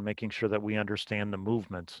biking and making sure that we understand the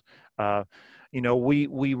movements. You know, we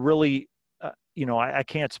really, you know, I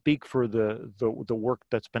can't speak for the work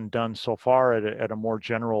that's been done so far at a more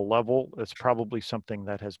general level. It's probably something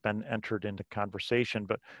that has been entered into conversation,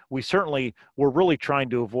 but we're really trying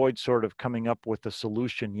to avoid sort of coming up with a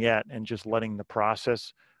solution yet and just letting the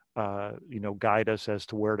process you know, guide us as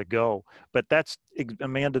to where to go. But that's,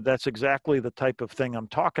 Amanda, that's exactly the type of thing I'm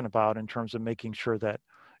talking about in terms of making sure that,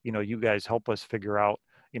 you know, you guys help us figure out,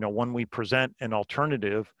 you know, when we present an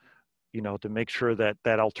alternative, you know, to make sure that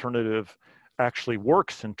that alternative actually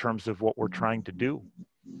works in terms of what we're trying to do.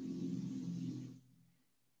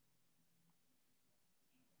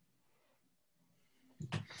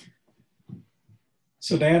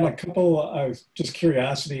 So Dan, a couple of just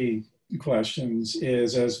curiosity questions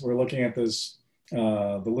is, as we're looking at this,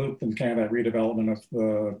 the loop and kind of that redevelopment of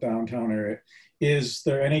the downtown area, is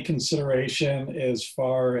there any consideration as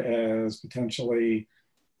far as potentially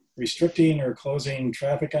restricting or closing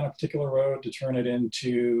traffic on a particular road to turn it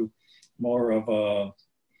into more of a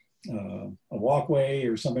walkway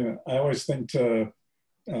or something? I always think to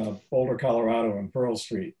Boulder, Colorado and Pearl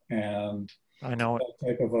Street, and I know that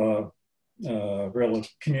type of a real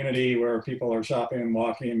community where people are shopping and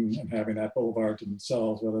walking and having that boulevard to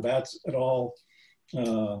themselves, whether that's at all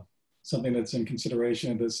something that's in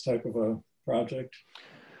consideration of this type of a project.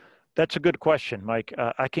 That's a good question, Mike.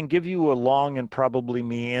 I can give you a long and probably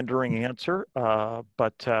meandering answer,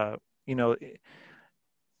 but you know,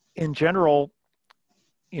 in general,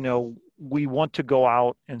 you know, we want to go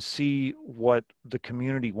out and see what the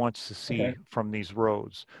community wants to see from these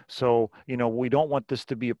roads. So, you know, we don't want this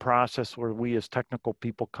to be a process where we as technical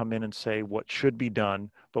people come in and say what should be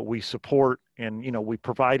done, but we support and, you know, we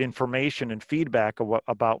provide information and feedback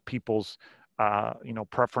about people's, you know,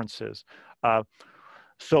 preferences.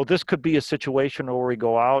 So this could be a situation where we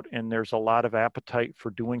go out and there's a lot of appetite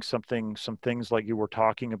for doing some things like you were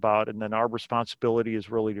talking about. And then our responsibility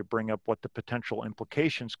is really to bring up what the potential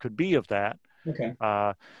implications could be of that. Okay.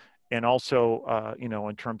 And also, you know,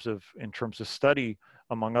 in terms of study,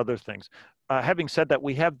 among other things. Having said that,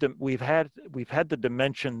 we've had to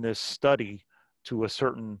dimension this study to a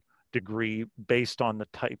certain degree based on the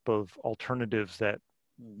type of alternatives that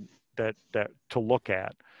to look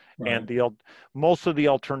at. Right. And most of the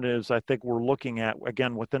alternatives I think we're looking at,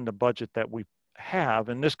 again, within the budget that we have,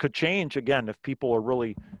 and this could change again if people are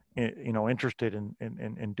really, you know, interested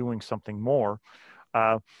in doing something more,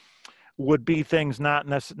 would be things not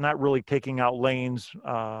really taking out lanes,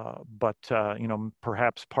 but you know,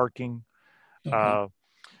 perhaps parking. Okay.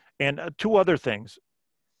 And two other things.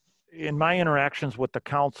 In my interactions with the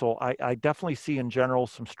council, I definitely see in general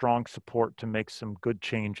some strong support to make some good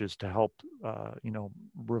changes to help, you know,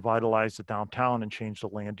 revitalize the downtown and change the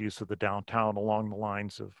land use of the downtown along the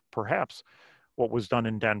lines of perhaps what was done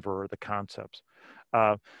in Denver or the concepts.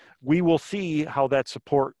 We will see how that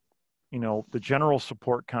support, you know, the general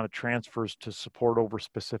support kind of transfers to support over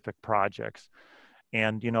specific projects.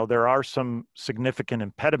 And, you know, there are some significant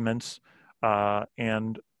impediments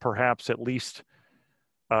and perhaps at least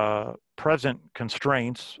present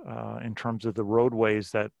constraints in terms of the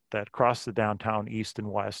roadways that cross the downtown east and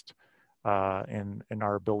west and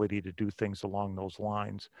our ability to do things along those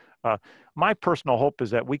lines. My personal hope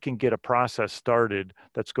is that we can get a process started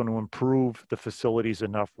that's going to improve the facilities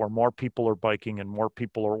enough where more people are biking and more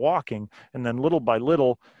people are walking, and then little by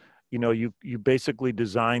little, you know, you basically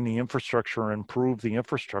design the infrastructure and improve the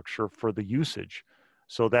infrastructure for the usage.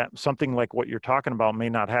 So that something like what you're talking about may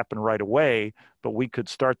not happen right away, but we could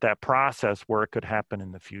start that process where it could happen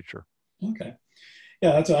in the future. Okay.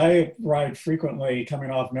 Yeah, I ride frequently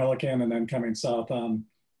coming off Mulligan and then coming south on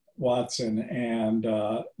Watson. And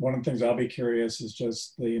one of the things I'll be curious is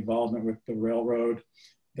just the involvement with the railroad,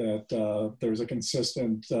 that there's a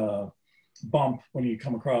consistent bump when you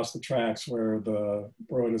come across the tracks where the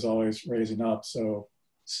road is always raising up. So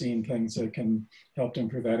seeing things that can help to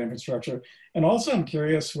improve that infrastructure. And also I'm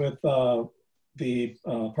curious with the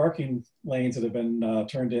parking lanes that have been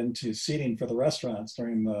turned into seating for the restaurants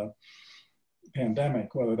during the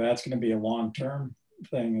pandemic, whether that's going to be a long-term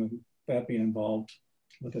thing and that being involved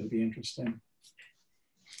with it would be interesting.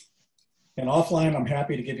 And offline, I'm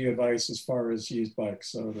happy to give you advice as far as used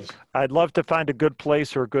bikes. So I'd love to find a good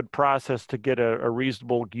place or a good process to get a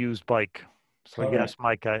reasonable used bike. So all yes,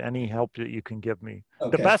 right. Mike, any help that you can give me.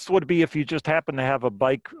 Okay. The best would be if you just happen to have a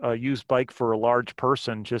bike, a used bike for a large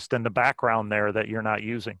person just in the background there that you're not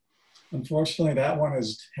using. Unfortunately, that one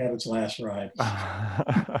has had its last ride.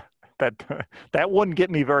 That wouldn't get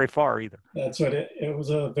me very far either. That's what it was,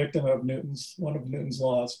 a victim of one of Newton's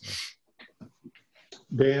laws.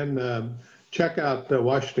 Dan, check out the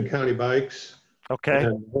Washington County Bikes. Okay.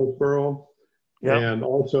 And Hillsborough. Yep. And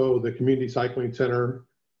also the Community Cycling Center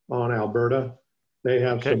on Alberta. They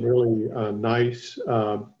have some really nice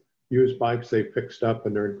used bikes they fixed up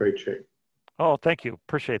and they're in great shape. Oh, thank you.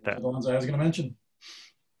 Appreciate that. The ones I was going to mention.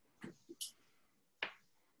 I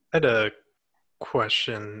had a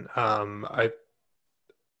question. I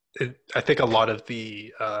think a lot of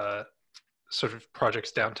the sort of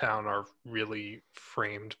projects downtown are really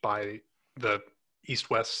framed by the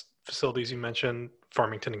east-west facilities you mentioned,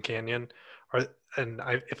 Farmington and Canyon.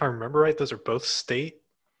 If I remember right, those are both state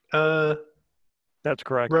that's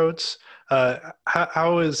correct. roads.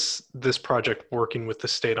 How is this project working with the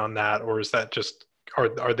state on that, or is that just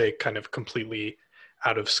are they kind of completely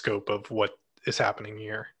out of scope of what is happening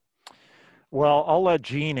here? Well, I'll let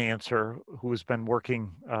Jean answer, who's been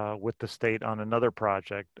working with the state on another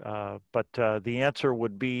project, but the answer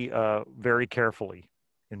would be very carefully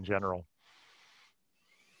in general.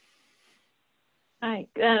 Hi,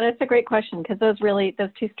 that's a great question, because those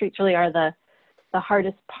two streets really are the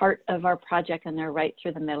hardest part of our project, and they're right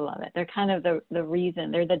through the middle of it. They're kind of the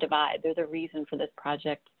reason, they're the divide, they're the reason for this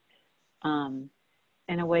project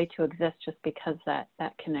in a way to exist, just because that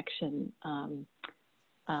connection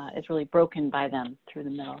is really broken by them through the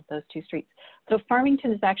middle, those two streets. So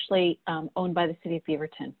Farmington is actually owned by the city of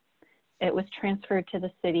Beaverton. It was transferred to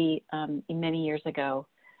the city many years ago,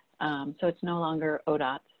 so it's no longer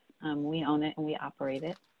ODOT's. We own it and we operate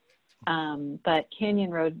it. But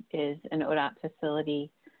Canyon Road is an ODOT facility.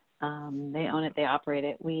 They own it, they operate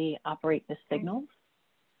it. We operate the signals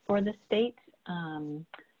for the state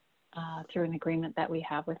through an agreement that we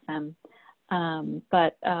have with them.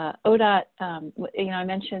 But ODOT, I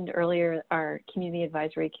mentioned earlier our community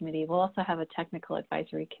advisory committee. We'll also have a technical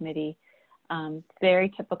advisory committee, very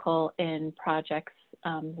typical in projects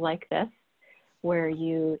like this, where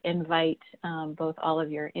you invite both all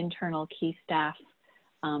of your internal key staff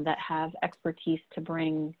that have expertise to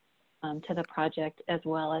bring to the project, as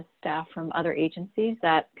well as staff from other agencies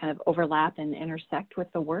that kind of overlap and intersect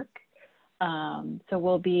with the work. So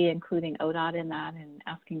we'll be including ODOT in that and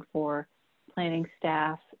asking for planning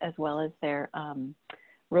staff, as well as their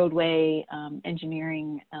roadway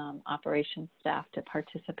engineering operations staff to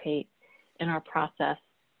participate in our process.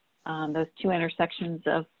 Those two intersections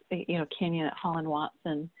of Canyon at Hall and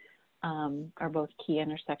Watson are both key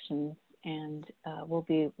intersections, and we'll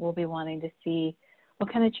be wanting to see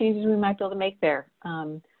what kind of changes we might be able to make there.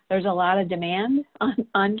 There's a lot of demand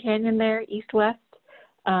on Canyon there, east-west.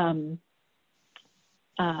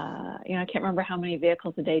 I can't remember how many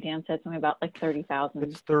vehicles a day Dan said, something about like 30,000.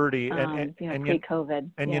 It's 30,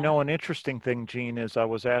 pre-COVID. And an interesting thing, Jean, is I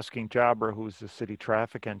was asking Jabra, who's the city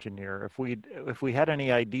traffic engineer, if we had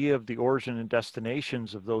any idea of the origin and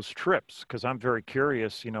destinations of those trips, because I'm very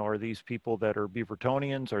curious. Are these people that are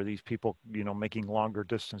Beavertonians? Are these people making longer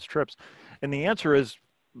distance trips? And the answer is,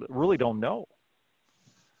 really don't know.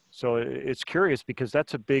 So it's curious, because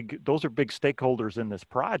those are big stakeholders in this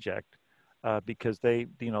project. Because they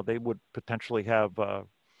would potentially have,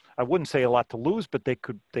 I wouldn't say a lot to lose, but they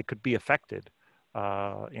could be affected.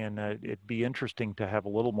 And it'd be interesting to have a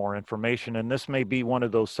little more information. And this may be one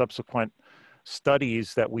of those subsequent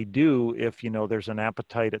studies that we do if, there's an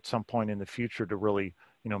appetite at some point in the future to really,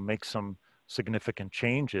 make some significant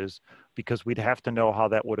changes, because we'd have to know how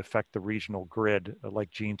that would affect the regional grid. Like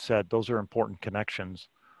Jean said, those are important connections,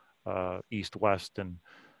 east-west, and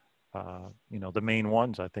you know, the main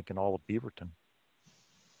ones, I think, in all of Beaverton.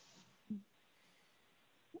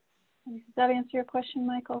 Does that answer your question,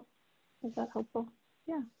 Michael? Is that helpful?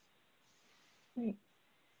 Yeah. Great.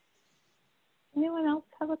 Anyone else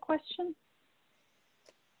have a question?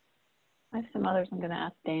 I have some others I'm going to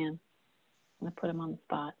ask Dan. I'm going to put him on the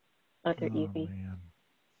spot, but they're easy.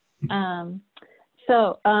 Man.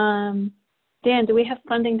 Dan, do we have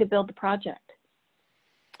funding to build the project?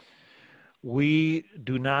 We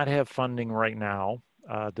do not have funding right now.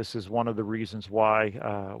 This is one of the reasons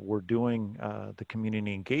why we're doing the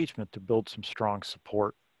community engagement, to build some strong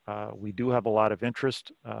support. We do have a lot of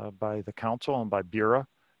interest by the council and by BURA.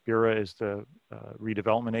 BURA is the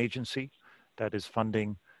redevelopment agency that is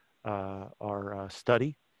funding our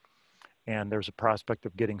study. And there's a prospect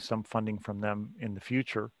of getting some funding from them in the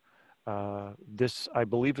future. This, I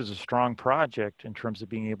believe, is a strong project in terms of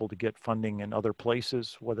being able to get funding in other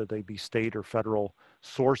places, whether they be state or federal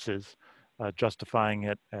sources, justifying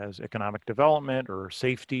it as economic development or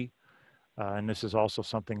safety. And this is also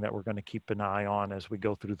something that we're going to keep an eye on as we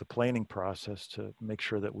go through the planning process to make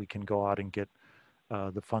sure that we can go out and get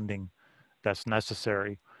the funding that's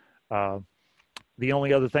necessary. The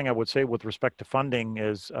only other thing I would say with respect to funding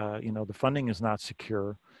is, you know, the funding is not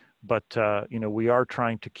secure, but, you know, we are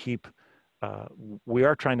trying to keep, we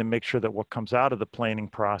are trying to make sure that what comes out of the planning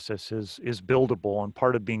process is buildable, and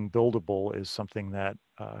part of being buildable is something that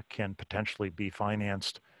can potentially be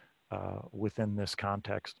financed within this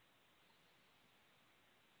context.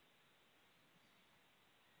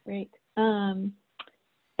 Great. And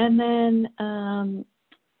then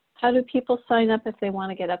how do people sign up if they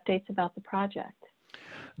want to get updates about the project?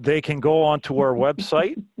 They can go onto our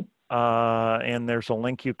website, and there's a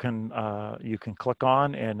link you can click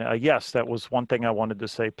on. And yes, that was one thing I wanted to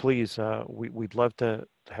say. Please, we'd love to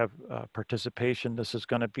have participation. This is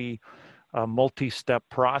going to be a multi-step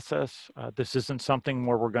process. This isn't something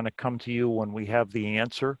where we're going to come to you when we have the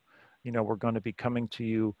answer. You know, we're going to be coming to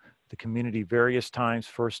you, the community, various times.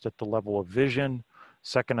 First at the level of vision,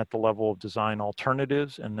 second at the level of design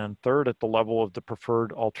alternatives, and then third at the level of the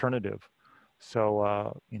preferred alternative.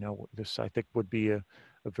 So, you know, this, I think, would be a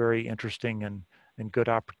very interesting and good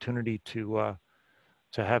opportunity to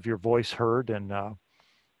have your voice heard. And,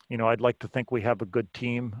 you know, I'd like to think we have a good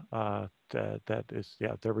team that is,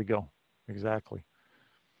 yeah, there we go. Exactly.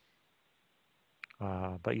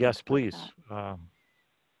 But yes, please.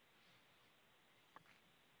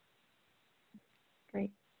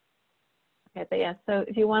 Great. Okay, but yeah, so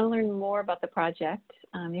if you want to learn more about the project,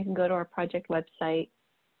 you can go to our project website.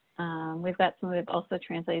 We've got some of it also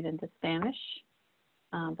translated into Spanish,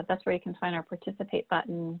 but that's where you can find our participate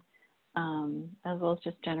button, as well as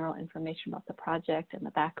just general information about the project and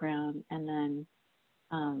the background. And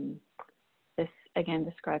then this again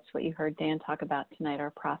describes what you heard Dan talk about tonight,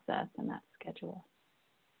 our process and that schedule.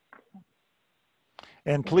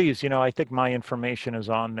 And please, you know, I think my information is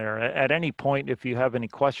on there. At any point, if you have any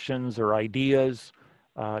questions or ideas,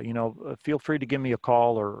 you know, feel free to give me a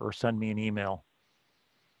call or send me an email.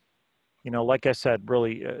 You know, like I said,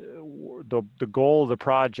 really, the goal of the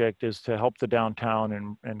project is to help the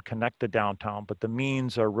downtown and connect the downtown, but the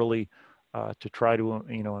means are really to try to,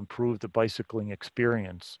 you know, improve the bicycling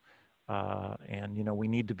experience. And, you know, we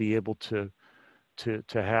need to be able to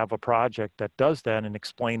have a project that does that and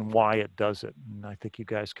explain why it does it. And I think you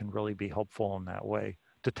guys can really be helpful in that way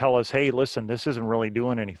to tell us, hey, listen, this isn't really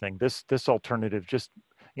doing anything. This alternative just,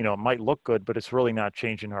 you know, it might look good, but it's really not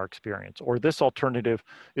changing our experience. Or this alternative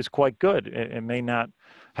is quite good. It may not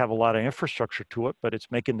have a lot of infrastructure to it, but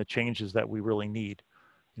it's making the changes that we really need.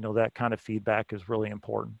 You know, that kind of feedback is really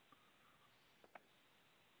important.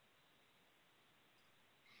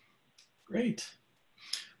 Great.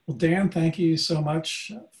 Well, Dan, thank you so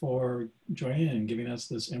much for joining and giving us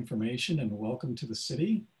this information, and welcome to the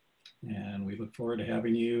city. And we look forward to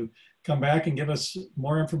having you come back and give us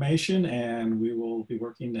more information, and we will be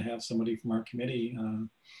working to have somebody from our committee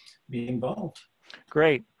be involved.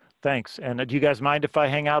 Great, thanks. And do you guys mind if I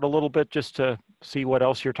hang out a little bit just to see what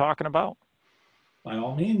else you're talking about? By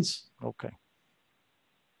all means. Okay.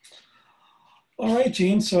 All right,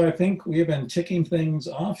 Gene, so I think we have been ticking things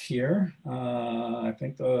off here. I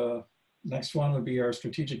think the next one would be our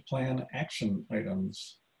strategic plan action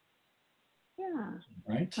items. Yeah.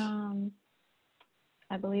 Right.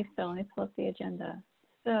 I believe so. Let me pull up the agenda.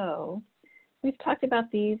 So we've talked about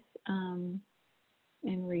these in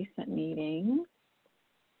recent meetings,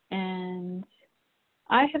 and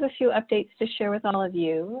I have a few updates to share with all of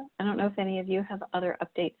you. I don't know if any of you have other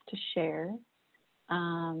updates to share,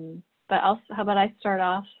 but how about I start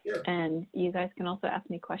off? Sure. And you guys can also ask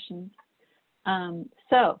me questions.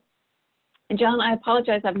 So And John, I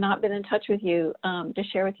apologize, I've not been in touch with you to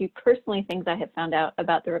share with you personally things I have found out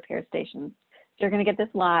about the repair stations. So you're going to get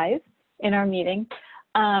this live in our meeting.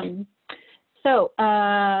 So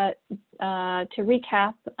to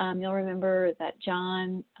recap, you'll remember that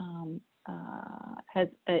John has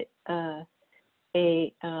an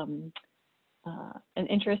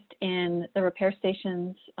interest in the repair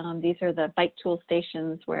stations. These are the bike tool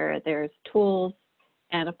stations where there's tools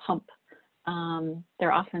and a pump.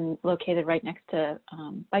 They're often located right next to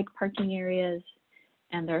bike parking areas,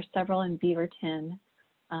 and there are several in Beaverton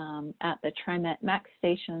at the TriMet Max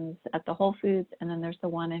stations at the Whole Foods, and then there's the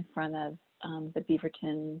one in front of the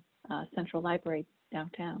Beaverton Central Library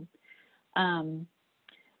downtown.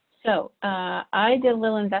 So I did a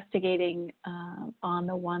little investigating on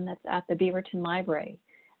the one that's at the Beaverton Library,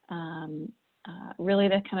 really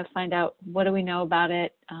to kind of find out what do we know about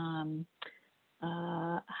it,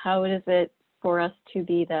 how is it for us to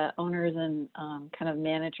be the owners and kind of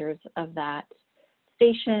managers of that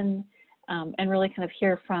station, and really kind of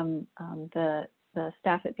hear from the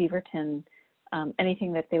staff at Beaverton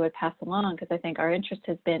anything that they would pass along, because I think our interest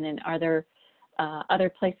has been in, are there other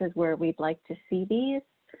places where we'd like to see these,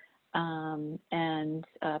 and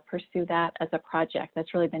pursue that as a project.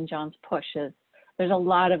 That's really been John's push, is there's a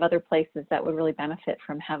lot of other places that would really benefit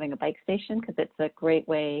from having a bike station, because it's a great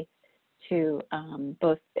way to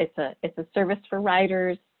both, it's a service for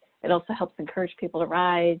riders, it also helps encourage people to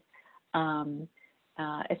ride.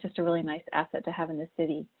 It's just a really nice asset to have in the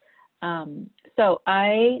city. So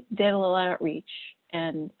I did a little outreach,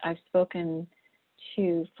 and I've spoken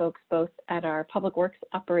to folks both at our public works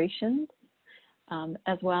operations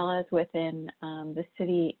as well as within the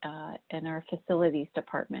city and our facilities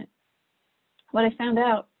department. What I found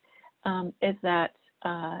out is that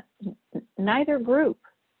neither group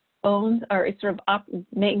owns or it sort of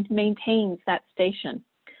maintains that station.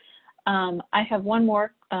 I have one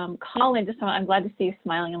more call in to someone. I'm glad to see you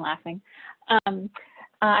smiling and laughing.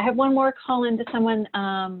 I have one more call in to someone,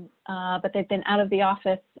 but they've been out of the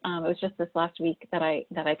office. It was just this last week that I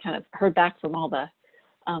kind of heard back from all the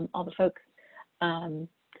folks.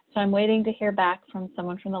 So I'm waiting to hear back from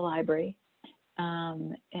someone from the library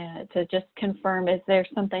to just confirm, is there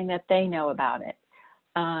something that they know about it?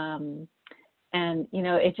 And, you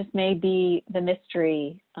know, it just may be the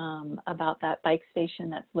mystery about that bike station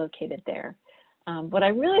that's located there. What I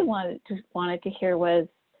really wanted to hear was,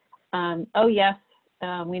 oh yes,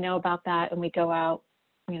 we know about that, and we go out,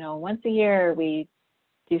 you know, once a year, we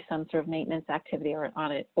do some sort of maintenance activity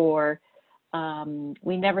on it, or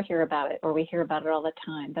we never hear about it, or we hear about it all the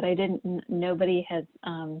time, but nobody has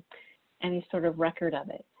any sort of record of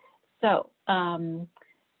it. So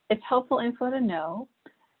it's helpful info to know.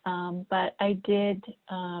 But I did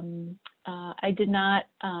not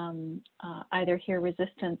either hear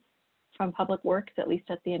resistance from Public Works, at least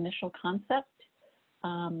at the initial concept,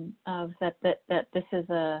 of that this is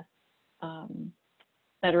that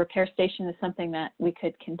a repair station is something that we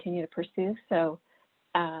could continue to pursue. So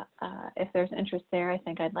if there's interest there, I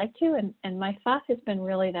think I'd like to. And my thought has been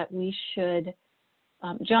really that we should,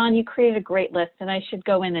 John, you created a great list, and I should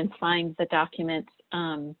go in and find the document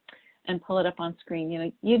and pull it up on screen. You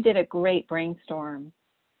know, you did a great brainstorm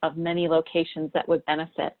of many locations that would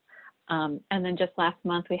benefit. And then just last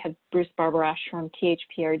month, we had Bruce Barbarash from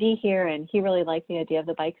THPRD here, and he really liked the idea of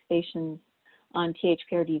the bike stations on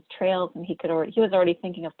THPRD's trails, and he was already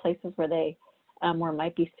thinking of places where they where it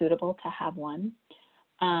might be suitable to have one.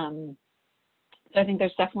 So I think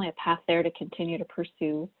there's definitely a path there to continue to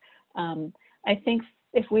pursue. I think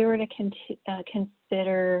if we were to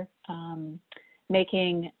consider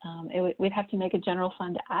making, we'd have to make a general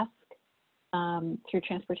fund ask through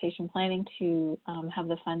transportation planning to have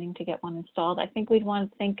the funding to get one installed. I think we'd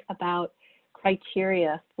want to think about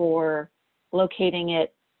criteria for locating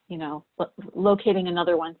it, you know, locating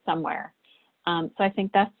another one somewhere. So I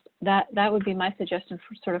think that would be my suggestion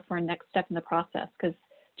for a next step in the process, because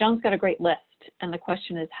John's got a great list, and the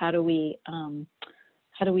question is, how do we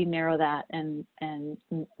narrow that and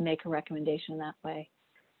make a recommendation that way?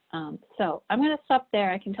 So I'm going to stop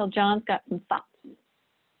there. I can tell John's got some thoughts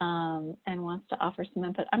and wants to offer some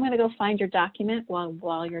input. I'm going to go find your document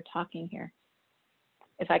while you're talking here.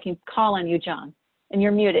 If I can call on you, John, and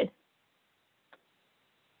you're muted.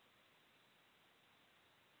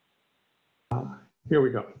 Here we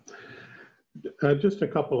go. Just a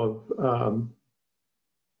couple of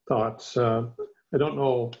thoughts. I don't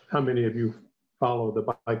know how many of you follow the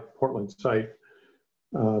Bike Portland site.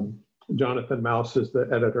 Jonathan Mouse is the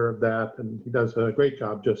editor of that, and he does a great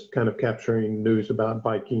job just kind of capturing news about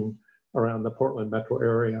biking around the Portland metro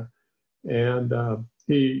area. And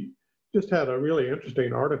he just had a really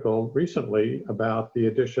interesting article recently about the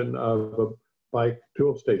addition of a bike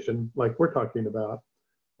tool station like we're talking about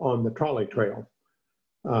on the trolley trail.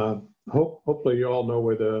 Hopefully you all know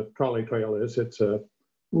where the trolley trail is. It's a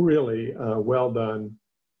really well done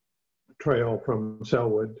trail from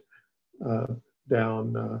Selwood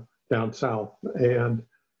down south. And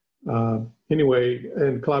anyway,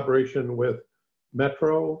 in collaboration with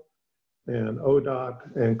Metro and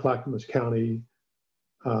ODOT and Clackamas County,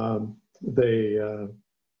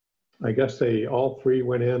 I guess they all three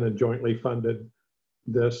went in and jointly funded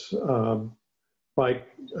this bike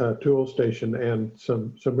tool station and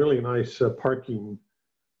some really nice parking,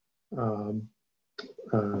 I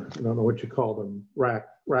don't know what you call them,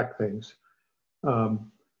 rack things.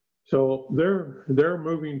 So they're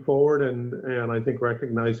moving forward, and I think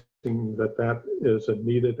recognizing that that is a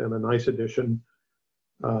needed and a nice addition.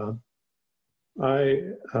 I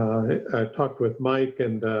talked with Mike,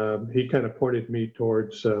 and he kind of pointed me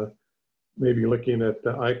towards maybe looking at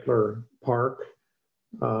the Eichler Park.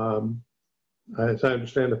 As I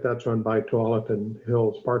understand it, that's run by Tualatin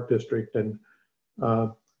Hills Park District, and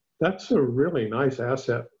that's a really nice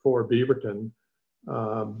asset for Beaverton.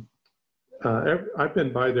 I've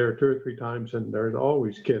been by there 2 or 3 times, and there's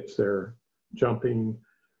always kids there jumping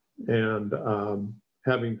and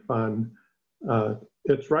having fun.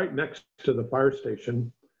 It's right next to the fire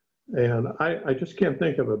station, and I just can't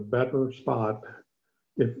think of a better spot.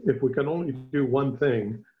 If we can only do one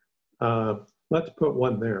thing, let's put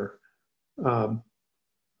one there.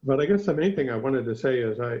 But I guess the main thing I wanted to say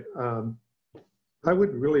is I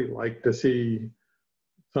would really like to see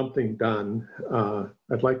something done.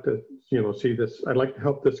 I'd like to, see this. I'd like to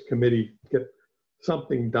help this committee get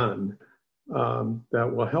something done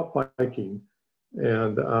that will help biking.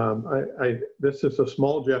 And this is a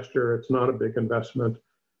small gesture. It's not a big investment.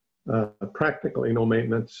 Practically no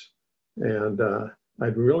maintenance. And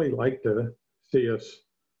I'd really like to see us,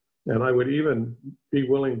 and I would even be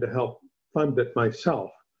willing to help fund it myself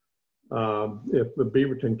if the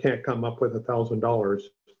Beaverton can't come up with $1,000.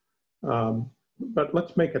 But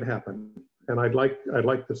let's make it happen. And I'd like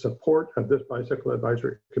the support of this bicycle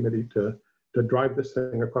advisory committee to drive this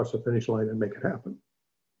thing across the finish line and make it happen.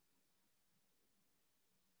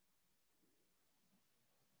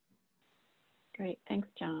 Great, thanks,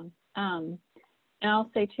 John. And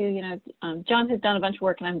I'll say too, John has done a bunch of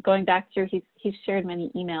work, and I'm going back through. He's shared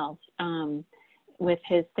many emails with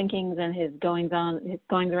his thinkings and his goings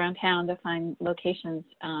around town to find locations.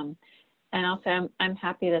 And also, I'm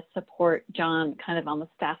happy to support John kind of on the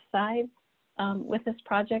staff side with this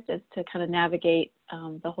project, is to kind of navigate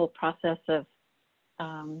the whole process of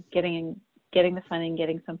getting the funding,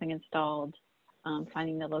 getting something installed,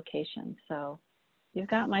 finding the location. So you've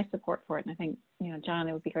got my support for it, and I think John,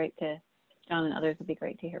 it would be great to. John and others, would be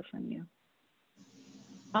great to hear from you.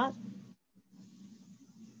 Bob?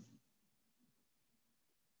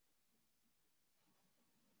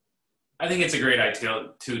 I think it's a great idea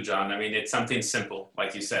too, John. I mean, it's something simple,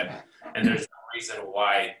 like you said, and there's no reason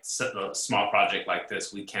why a small project like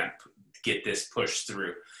this, we can't get this pushed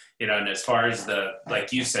through. And as far as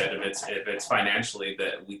like you said, if it's financially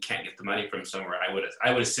that we can't get the money from somewhere,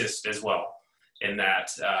 I would assist as well. In that,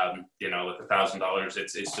 with $1,000,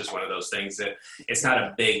 it's just one of those things that it's not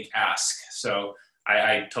a big ask. So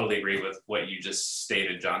I totally agree with what you just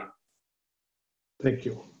stated, John. Thank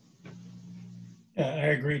you. Yeah, I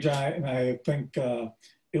agree, John. And I think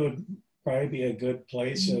it would probably be a good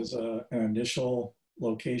place as an initial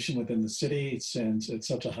location within the city, since it's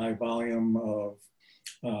such a high volume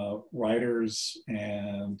of riders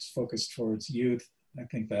and focused towards youth. I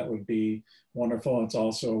think that would be wonderful. It's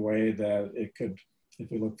also a way that it could, if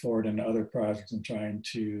we look forward into other projects and trying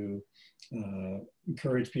to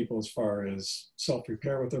encourage people as far as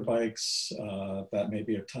self-repair with their bikes, that may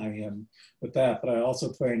be a tie-in with that. But I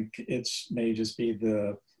also think it may just be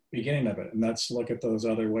the beginning of it. And let's look at those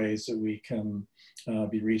other ways that we can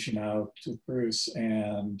be reaching out to Bruce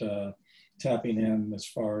and tapping in as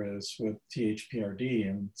far as with THPRD,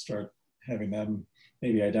 and start having them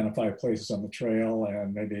maybe identify places on the trail,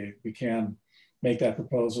 and maybe we can make that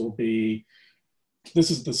proposal be, this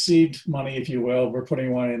is the seed money, if you will. We're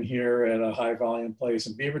putting one in here at a high volume place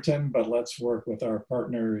in Beaverton, but let's work with our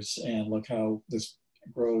partners and look how this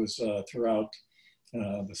grows throughout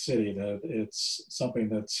the city. That it's something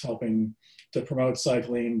that's helping to promote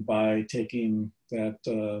cycling by taking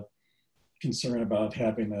that concern about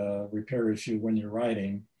having a repair issue when you're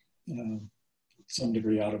riding some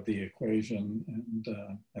degree out of the equation. And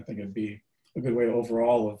I think it'd be a good way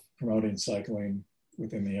overall of promoting cycling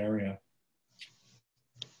within the area.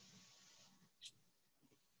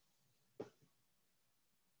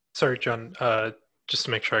 Sorry, John, just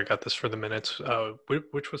to make sure I got this for the minutes,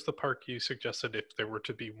 which was the park you suggested if there were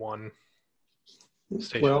to be one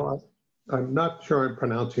station? Well, I'm not sure I'm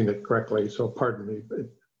pronouncing it correctly, so pardon me. But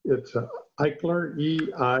it's Eichler,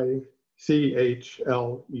 E-I-C-H-L-E-R.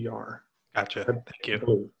 Gotcha, thank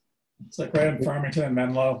you. It's like right in Farmington and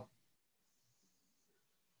Menlo.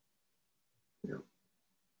 Yeah.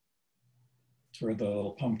 It's where the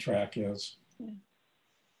little pump track is. Yeah.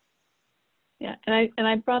 Yeah, and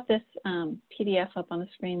I brought this PDF up on the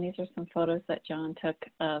screen. These are some photos that John took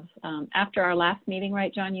of after our last meeting,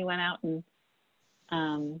 right, John? You went out and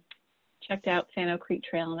checked out Sano Creek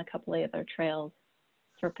Trail and a couple of other trails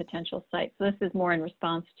for potential sites. So this is more in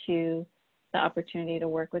response to the opportunity to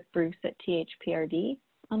work with Bruce at THPRD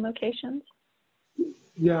on locations.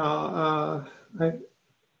 Yeah, I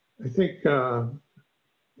think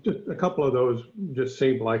just a couple of those just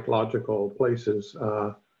seemed like logical places.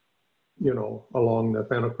 You know, along the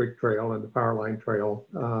Sano Creek Trail and the Power Line Trail.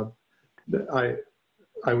 I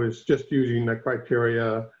was just using the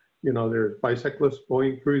criteria, you know, there's bicyclists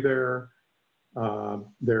going through there.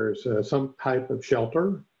 There's some type of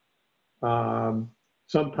shelter, some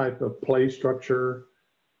type of play structure,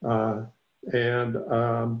 and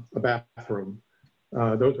a bathroom.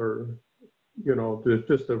 Those are, you know,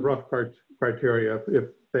 just the rough criteria.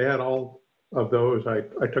 If they had all of those, I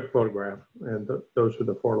took photographs, and those are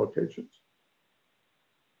the 4 locations.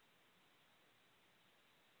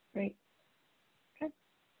 Great. Okay.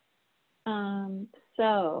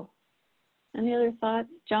 So, any other thoughts?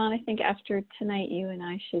 John, I think after tonight, you and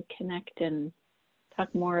I should connect and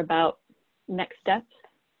talk more about next steps.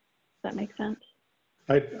 Does that make sense?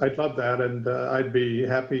 I'd love that, and I'd be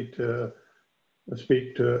happy to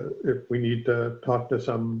speak to, if we need to talk to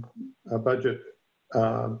some budget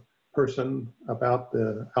person about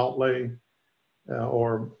the outlay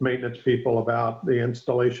or maintenance people about the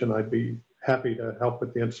installation. I'd be happy to help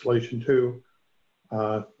with the installation too.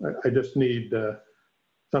 I just need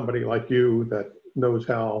somebody like you that knows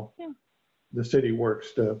how the city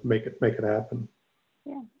works to make it happen.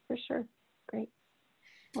 Yeah, for sure. Great.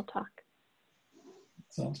 We'll talk.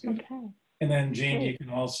 Sounds good. Okay. And then Jean, you can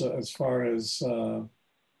also, as far as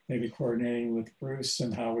maybe coordinating with Bruce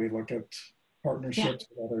and how we look at partnerships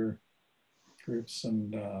with other groups,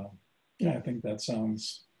 and yeah, I think that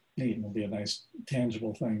sounds neat and will be a nice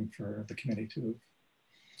tangible thing for the committee to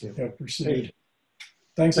have pursued.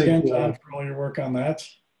 Thanks again, John, for all your work on that.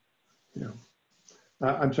 Yeah,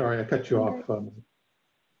 I'm sorry I cut you off. I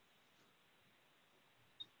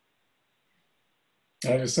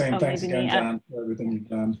was just saying thanks again, John, for everything you've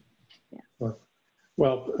done. Yeah.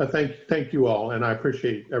 Well, thank you all, and I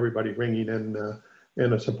appreciate everybody ringing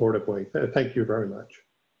in a supportive way. Thank you very much.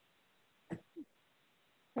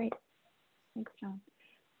 Great. Thanks, John.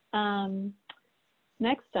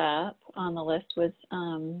 Next up on the list was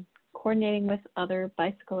coordinating with other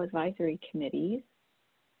bicycle advisory committees.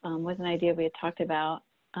 Was an idea we had talked about.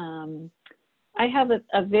 I have a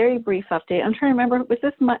very brief update. I'm trying to remember, was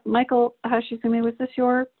this Michael Hashizumi, was this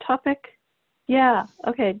your topic? Yeah,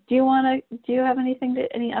 okay. Do you have anything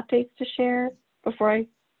any updates to share before I,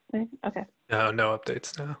 okay. No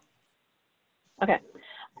updates now. Okay.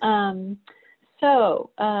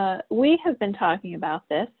 So we have been talking about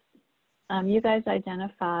this. You guys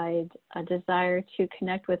identified a desire to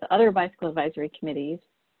connect with other bicycle advisory committees,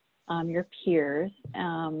 your peers,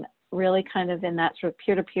 really kind of in that sort of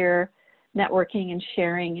peer-to-peer networking and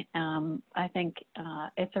sharing. I think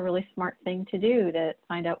it's a really smart thing to do, to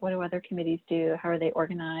find out what do other committees do, how are they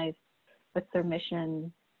organized, what's their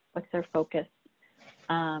mission, what's their focus,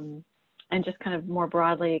 and just kind of more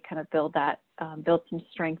broadly kind of build some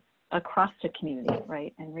strength across the community,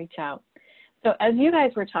 right, and reach out. So as you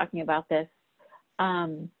guys were talking about this,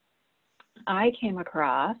 I came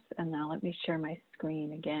across, and now let me share my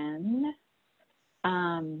screen again.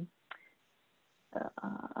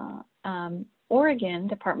 Oregon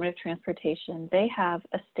Department of Transportation, they have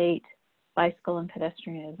a state bicycle and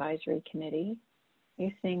pedestrian advisory committee. Are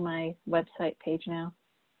you seeing my website page now?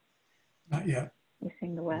 Not yet. You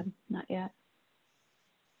seeing the web? Not yet.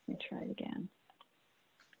 Let me try it again.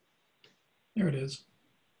 There it is.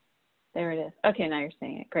 There it is. Okay, now you're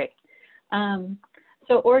seeing it. Great.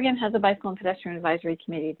 So Oregon has a bicycle and pedestrian advisory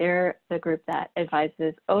committee. They're the group that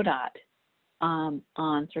advises ODOT on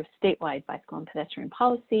sort of statewide bicycle and pedestrian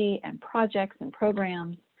policy and projects and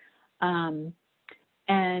programs.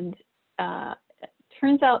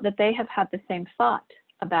 Turns out that they have had the same thought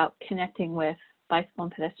about connecting with bicycle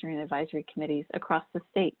and pedestrian advisory committees across the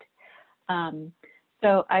state.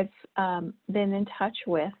 So I've been in touch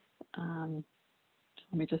with,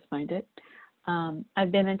 let me just find it.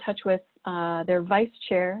 I've been in touch with their vice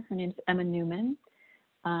chair. Her name's Emma Newman.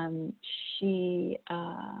 She's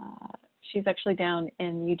actually down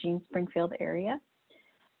in Eugene, Springfield area.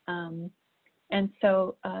 And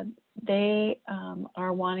so they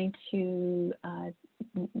are wanting to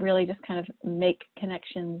really just kind of make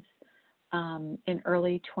connections in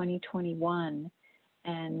early 2021.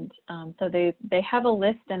 And so they have a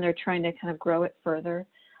list and they're trying to kind of grow it further.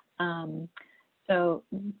 So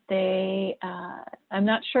they, I'm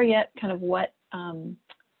not sure yet kind of what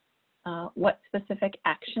specific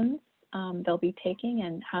actions they'll be taking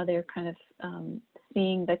and how they're kind of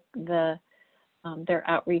seeing their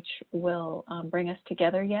outreach will bring us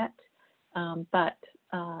together yet. But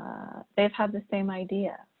they've had the same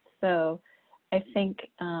idea. So I think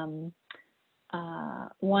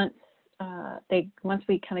once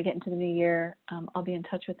we kind of get into the new year, I'll be in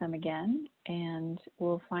touch with them again and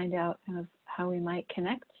we'll find out kind of how we might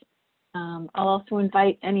connect. I'll also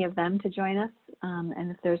invite any of them to join us.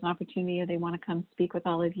 And if there's an opportunity or they want to come speak with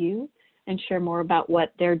all of you and share more about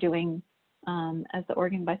what they're doing as the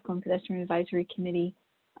Oregon Bicycle and Pedestrian Advisory Committee,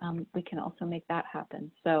 we can also make that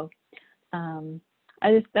happen. So that's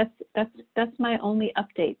my only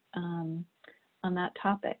update on that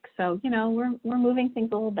topic. So, you know, we're moving things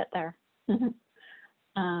a little bit there.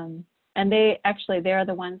 And they are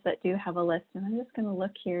the ones that do have a list, and I'm just going to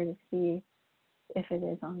look here to see if it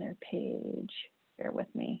is on their page. Bear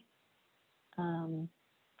with me. I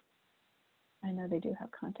know they do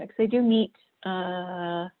have contacts. They do meet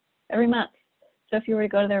every month. So if you were to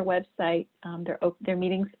go to their website, their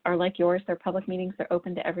meetings are like yours. They're public meetings. They're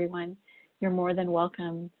open to everyone. You're more than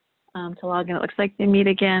welcome to log in. It looks like they meet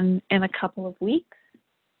again in a couple of weeks.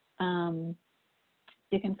 You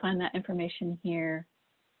can find that information here.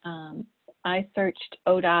 I searched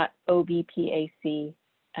ODOT OBPAC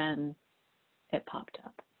and it popped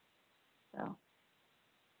up. So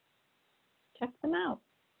check them out.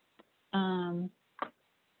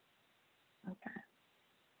 Okay.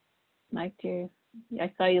 Mike,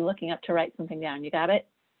 I saw you looking up to write something down. You got it?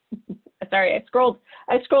 Sorry, I scrolled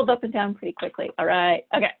up and down pretty quickly. All right.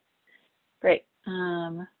 Okay. Great.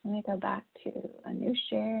 Let me go back to a new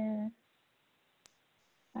share.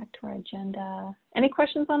 Back to our agenda. Any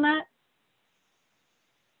questions on that?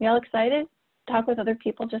 You all excited? Talk with other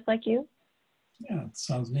people just like you? Yeah, it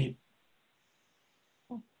sounds neat.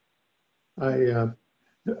 I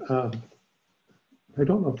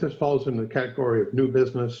don't know if this falls in the category of new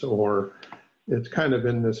business or it's kind of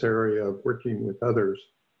in this area of working with others,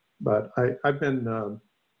 but I've been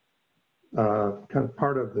kind of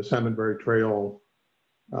part of the Salmonberry Trail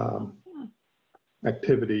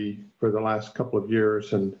activity for the last couple of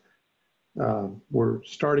years, and we're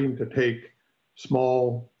starting to take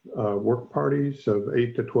small work parties of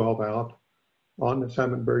 8 to 12 out on the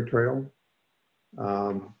Salmonberry Trail,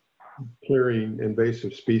 clearing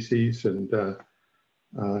invasive species and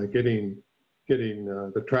getting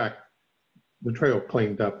the trail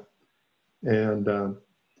cleaned up. And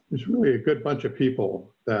there's really a good bunch of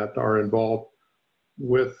people that are involved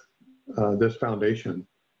with this foundation.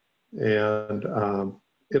 And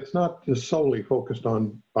it's not just solely focused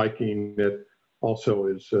on biking, it also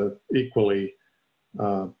is equally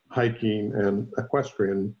hiking and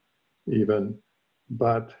equestrian even.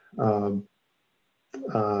 But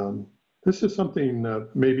this is something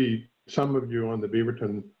maybe some of you on the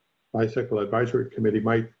Beaverton Bicycle Advisory Committee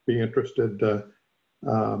might be interested.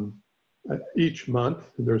 Each month,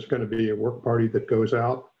 there's going to be a work party that goes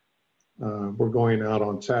out. We're going out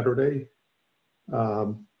on Saturday.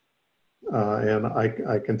 And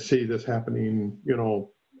I can see this happening, you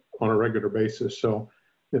know, on a regular basis. So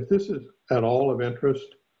if this is at all of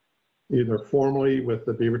interest, either formally with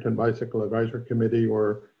the Beaverton Bicycle Advisory Committee,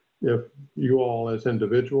 or if you all as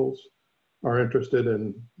individuals are interested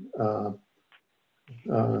in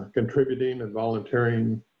contributing and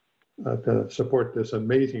volunteering to support this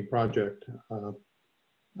amazing project,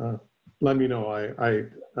 let me know. I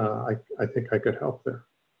think I could help there.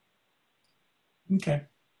 Okay,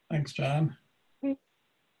 thanks, John. Great.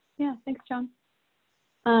 Yeah, thanks, John.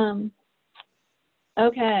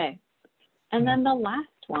 Okay, and then the last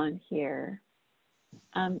one here,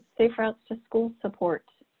 safe routes to school support.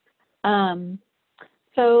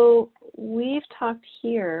 So we've talked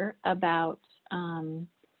here about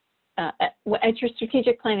at your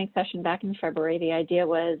strategic planning session back in February, the idea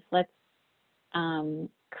was let's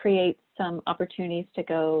create some opportunities to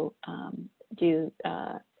go do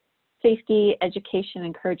safety, education,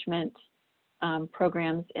 encouragement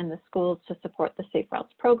programs in the schools to support the Safe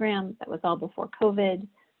Routes program. That was all before COVID.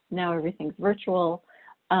 Now everything's virtual.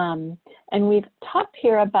 And we've talked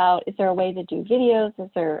here about, is there a way to do videos? Is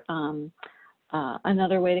there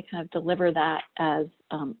another way to kind of deliver that as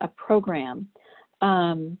a program.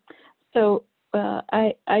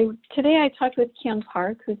 Today I talked with Kyung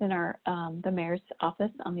Park, who's in our the mayor's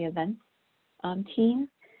office on the events team,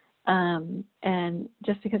 and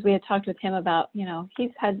just because we had talked with him about,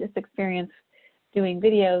 he's had this experience doing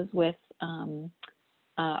videos with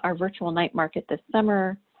our virtual night market this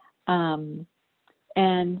summer, and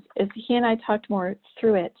as he and I talked more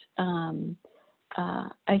through it,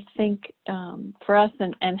 I think for us,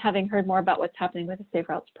 and having heard more about what's happening with the Safe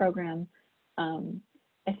Routes program,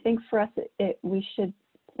 I think for us, we should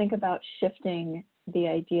think about shifting the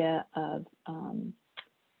idea of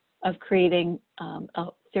creating a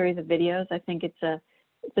series of videos. I think it's a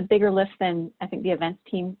bigger lift than I think the events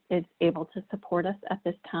team is able to support us at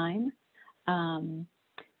this time.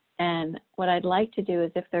 And what I'd like to do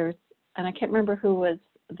is, if there's, and I can't remember who was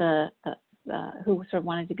who sort of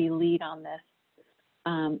wanted to be lead on this.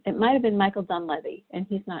 It might have been Michael Dunleavy, and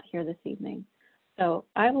he's not here this evening. So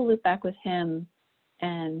I will loop back with him,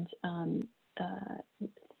 and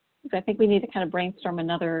I think we need to kind of brainstorm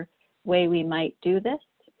another way we might do this.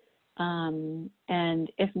 And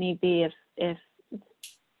if need be, if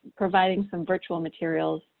providing some virtual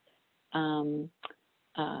materials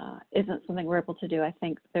isn't something we're able to do, I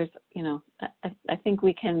think there's, I think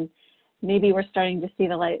we can, maybe we're starting to see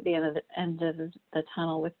the light at the end of the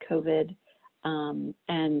tunnel with COVID.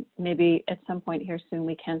 And maybe at some point here soon,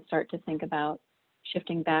 we can start to think about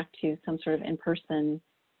shifting back to some sort of in-person,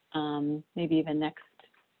 maybe even next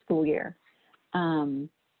school year.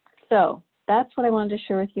 So that's what I wanted to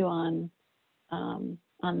share with you on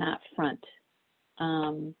that front.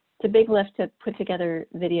 It's a big lift to put together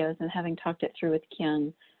videos, and having talked it through with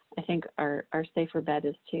Kyung, I think our safer bet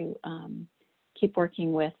is to keep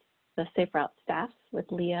working with the Safe Route staff, with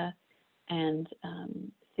Leah, and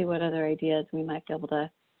see what other ideas we might be able to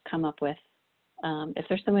come up with. If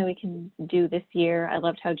there's something we can do this year, I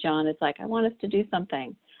loved how John is like, I want us to do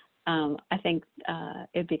something. I think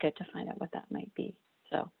it'd be good to find out what that might be.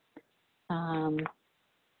 So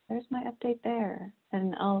there's my update there.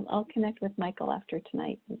 And I'll connect with Michael after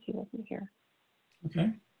tonight since he wasn't here.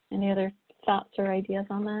 Okay. Any other thoughts or ideas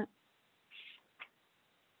on that?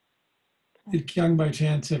 Did Kyung by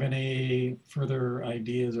chance have any further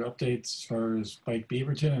ideas or updates as far as Bike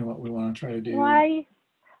Beaverton and what we want to try to do? Why,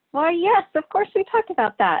 yes, of course we talked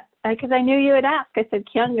about that, because I knew you would ask. I said,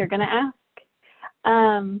 Kyung, you're going to ask.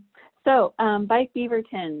 Bike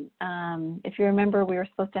Beaverton, if you remember, we were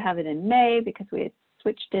supposed to have it in May because we had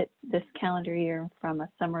switched it this calendar year from a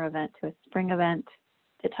summer event to a spring event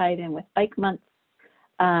to tie it in with Bike Month.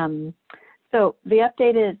 So the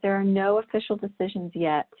update is there are no official decisions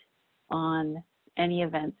yet on any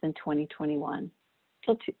events in 2021.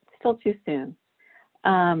 Still too soon.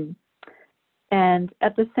 And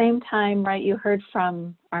at the same time, right, you heard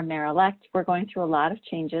from our mayor-elect, we're going through a lot of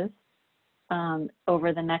changes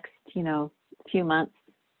over the next, few months.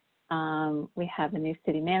 We have a new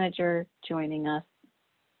city manager joining us.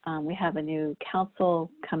 We have a new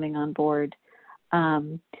council coming on board.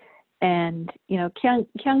 And,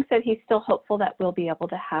 Kyung said he's still hopeful that we'll be able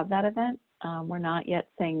to have that event. We're not yet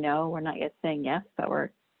saying no, we're not yet saying yes, but we're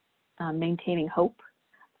maintaining hope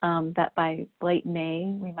that by late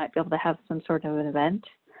May, we might be able to have some sort of an event.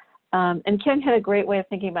 And Kyung had a great way of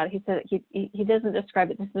thinking about it. He said he doesn't describe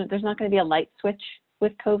it. There's not going to be a light switch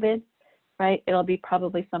with COVID, right? It'll be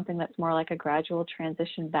probably something that's more like a gradual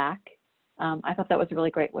transition back. I thought that was a really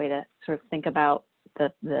great way to sort of think about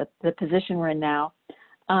the position we're in now.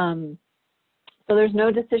 So there's no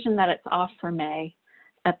decision that it's off for May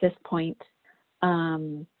at this point.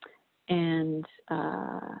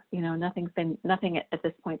 Nothing at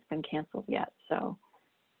this point's been canceled yet. So,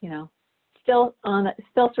 still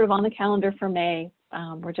sort of on the calendar for May.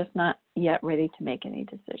 We're just not yet ready to make any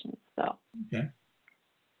decisions. So, okay.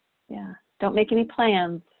 Yeah, don't make any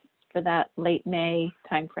plans for that late May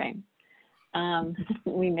timeframe.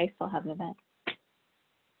 We may still have an event.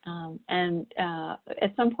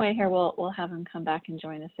 At some point here, we'll have him come back and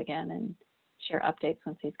join us again and share updates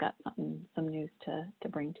once he's got some news to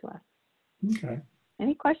bring to us. Okay.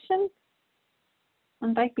 Any questions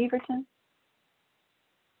on Bike Beaverton?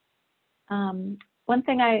 One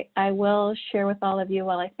thing I will share with all of you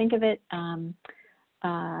while I think of it,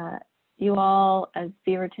 you all as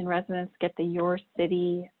Beaverton residents get the Your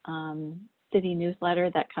City city newsletter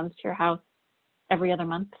that comes to your house every other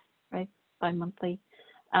month, right? Bi-monthly.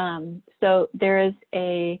 So there is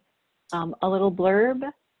a little blurb.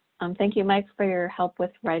 Thank you, Mike, for your help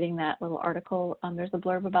with writing that little article. There's a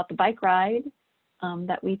blurb about the bike ride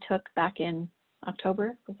that we took back in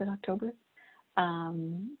October. Was it October?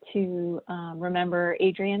 to remember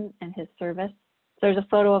Adrian and his service. So there's a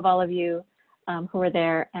photo of all of you who were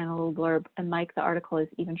there and a little blurb. And Mike, the article is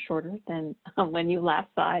even shorter than when you last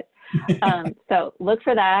saw it. So look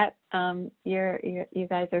for that. You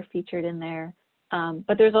guys are featured in there.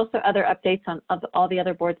 But there's also other updates on all the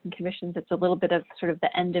other boards and commissions. It's a little bit of sort of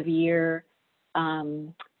the end of year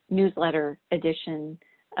newsletter edition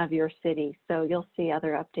of your city. So you'll see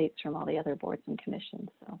other updates from all the other boards and commissions.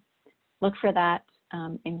 So look for that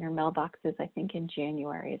in your mailboxes. I think in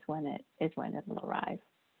January is when it'll arrive.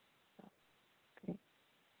 So,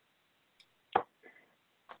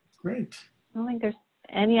 great. I don't think there's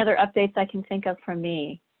any other updates I can think of from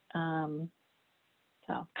me.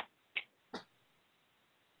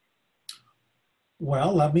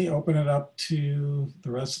 Well, let me open it up to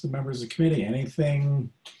the rest of the members of the committee.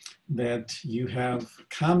 Anything that you have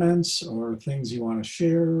comments or things you want to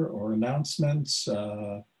share or announcements?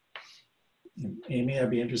 Amy,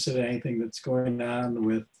 I'd be interested in anything that's going on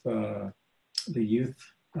with the youth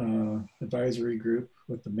advisory group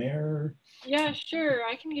with the mayor. Yeah, sure.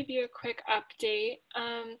 I can give you a quick update.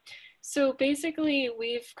 So basically,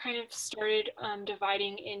 we've kind of started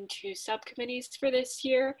dividing into subcommittees for this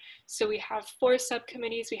year. So we have 4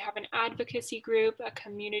 subcommittees. We have an advocacy group, a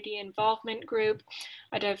community involvement group,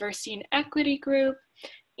 a diversity and equity group,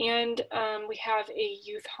 and we have a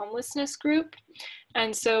youth homelessness group.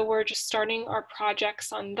 And so we're just starting our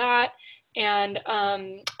projects on that. And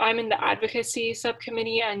I'm in the advocacy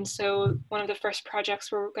subcommittee, and so one of the first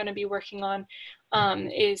projects we're going to be working on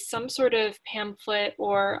is some sort of pamphlet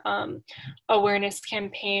or awareness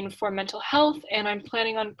campaign for mental health, and I'm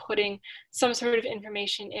planning on putting some sort of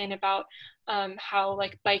information in about how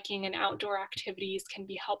like biking and outdoor activities can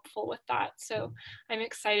be helpful with that. So I'm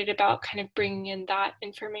excited about kind of bringing in that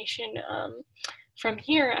information from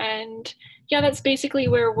here. And yeah, that's basically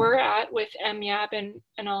where we're at with MYAB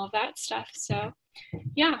and all of that stuff. So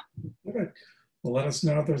yeah. Okay. Well, let us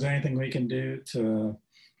know if there's anything we can do to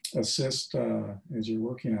assist as you're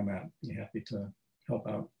working on that. Be happy to help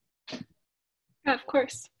out. Yeah, of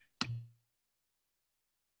course.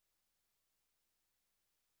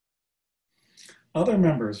 Other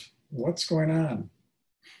members, what's going on?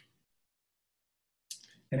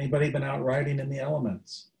 Anybody been out riding in the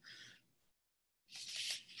elements?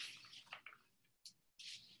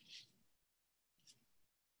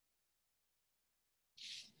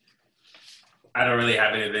 I don't really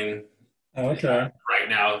have anything right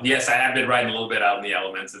now. Yes, I have been riding a little bit out in the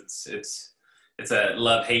elements. It's a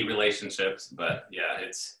love-hate relationships, but yeah,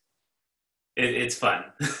 it's fun.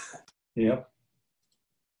 Yep.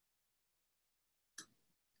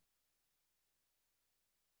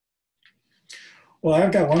 Well,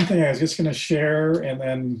 I've got one thing I was just going to share, and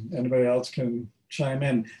then anybody else can chime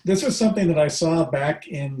in. This was something that I saw back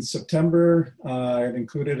in September. I've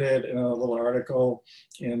included it in a little article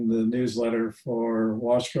in the newsletter for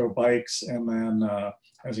Washco Bikes, and then I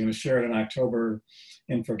was going to share it in October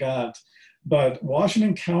and forgot. But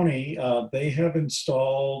Washington County, they have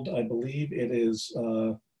installed, I believe it is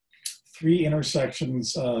 3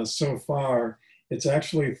 intersections so far. It's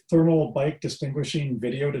actually thermal bike distinguishing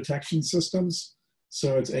video detection systems.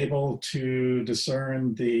 So it's able to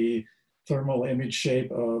discern the thermal image shape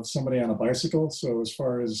of somebody on a bicycle. So as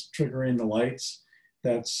far as triggering the lights,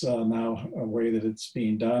 that's now a way that it's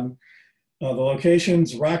being done. The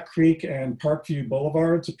locations, Rock Creek and Parkview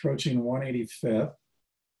Boulevards approaching 185th.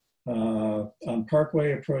 On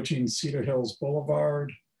Parkway approaching Cedar Hills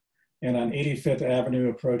Boulevard. And on 85th Avenue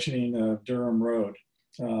approaching Durham Road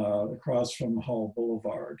across from Hull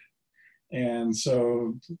Boulevard. And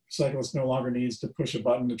so cyclist no longer needs to push a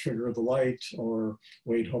button to trigger the light or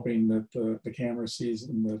wait hoping that the camera sees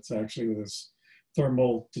them. That's actually with this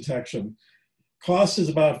thermal detection. Cost is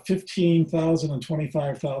about $15,000 and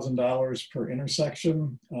 $25,000 per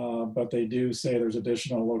intersection, but they do say there's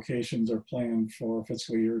additional locations are planned for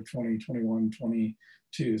fiscal year 2021-22.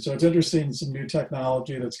 So it's interesting, some new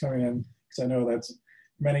technology that's coming in, because I know that's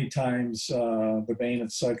many times the bane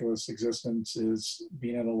of cyclist existence is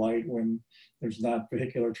being at a light when there's not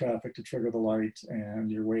vehicular traffic to trigger the light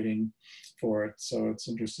and you're waiting for it. So it's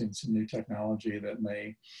interesting, some new technology that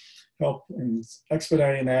may help in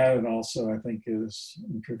expediting that, and also I think is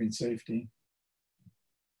improving safety.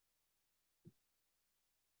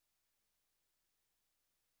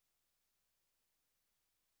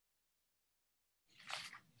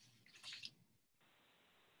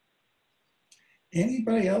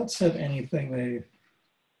 Anybody else have anything they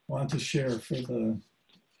want to share for the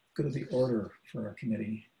good of the order for our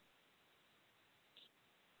committee?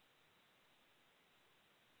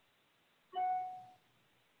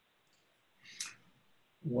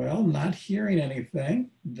 Well, not hearing anything,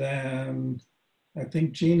 then I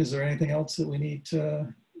think, Jean, is there anything else that we need to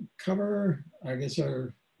cover? I guess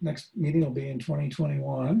our next meeting will be in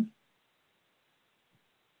 2021.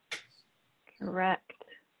 Correct.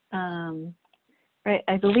 Right,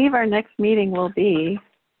 I believe our next meeting will be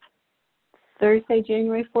Thursday,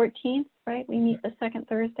 January 14th, right? We meet the second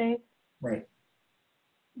Thursdays. Right.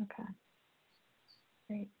 Okay.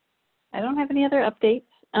 Great. I don't have any other updates.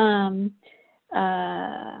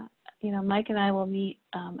 You know, Mike and I will meet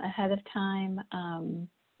ahead of time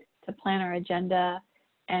to plan our agenda,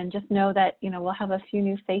 and just know that, you know, we'll have a few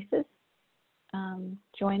new faces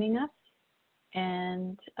joining us.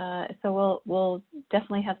 And so we'll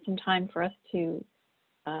definitely have some time for us to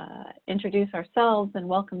introduce ourselves and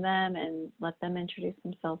welcome them and let them introduce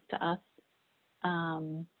themselves to us.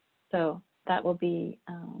 So that will be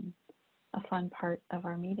a fun part of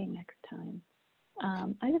our meeting next time.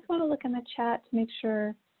 I just want to look in the chat to make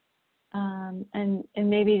sure, and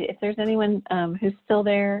maybe if there's anyone who's still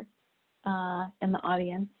there in the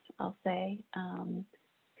audience, I'll say,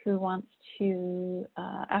 who wants to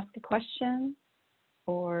ask a question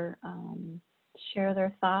or share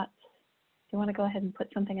their thoughts. If you want to go ahead and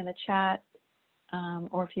put something in the chat,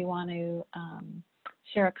 or if you want to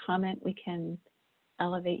share a comment, we can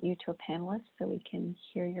elevate you to a panelist so we can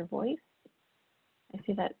hear your voice. I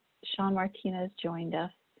see that Sean Martinez joined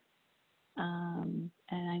us, and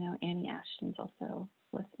I know Annie Ashton's also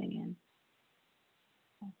listening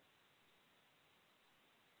in.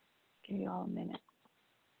 Give you all a minute.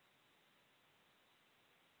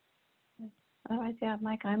 Otherwise, yeah,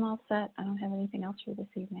 Mike, I'm all set. I don't have anything else for this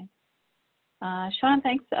evening. Sean,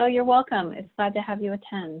 thanks. Oh, you're welcome. It's glad to have you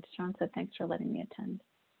attend. Sean said, thanks for letting me attend.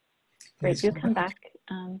 Great, do come back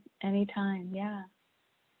anytime. Yeah,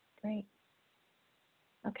 great.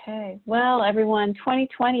 Okay, well, everyone,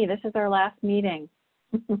 2020, this is our last meeting.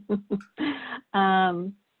 Let's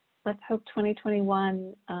hope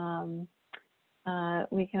 2021,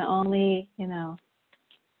 we can only, you know,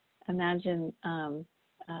 imagine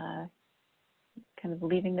kind of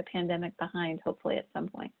leaving the pandemic behind, hopefully at some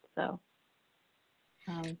point. So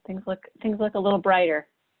things look a little brighter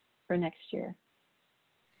for next year.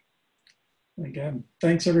 Again,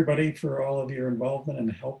 thanks everybody for all of your involvement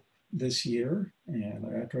and help this year. And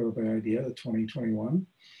I echo the idea that 2021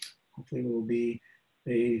 hopefully will be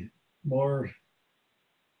a more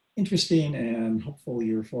interesting and hopeful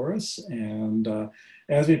year for us. And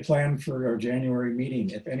as we plan for our January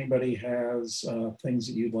meeting, if anybody has things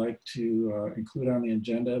that you'd like to include on the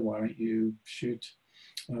agenda, why don't you shoot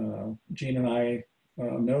Jean and I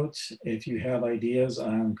notes. If you have ideas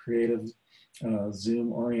on creative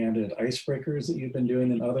Zoom-oriented icebreakers that you've been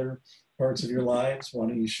doing in other parts of your lives, why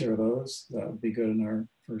don't you share those? That would be good in our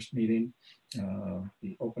first meeting.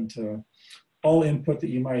 Be open to all input that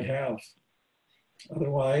you might have.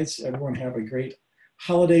 Otherwise, everyone have a great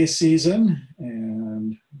holiday season,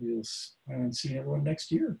 and we'll plan on seeing everyone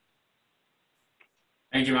next year.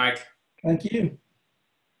 Thank you, Mike. Thank you.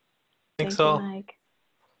 Thanks all. Thank you, Mike.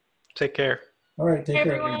 Take care. All right, take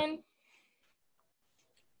care. Everyone.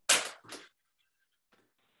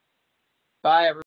 Bye, everyone.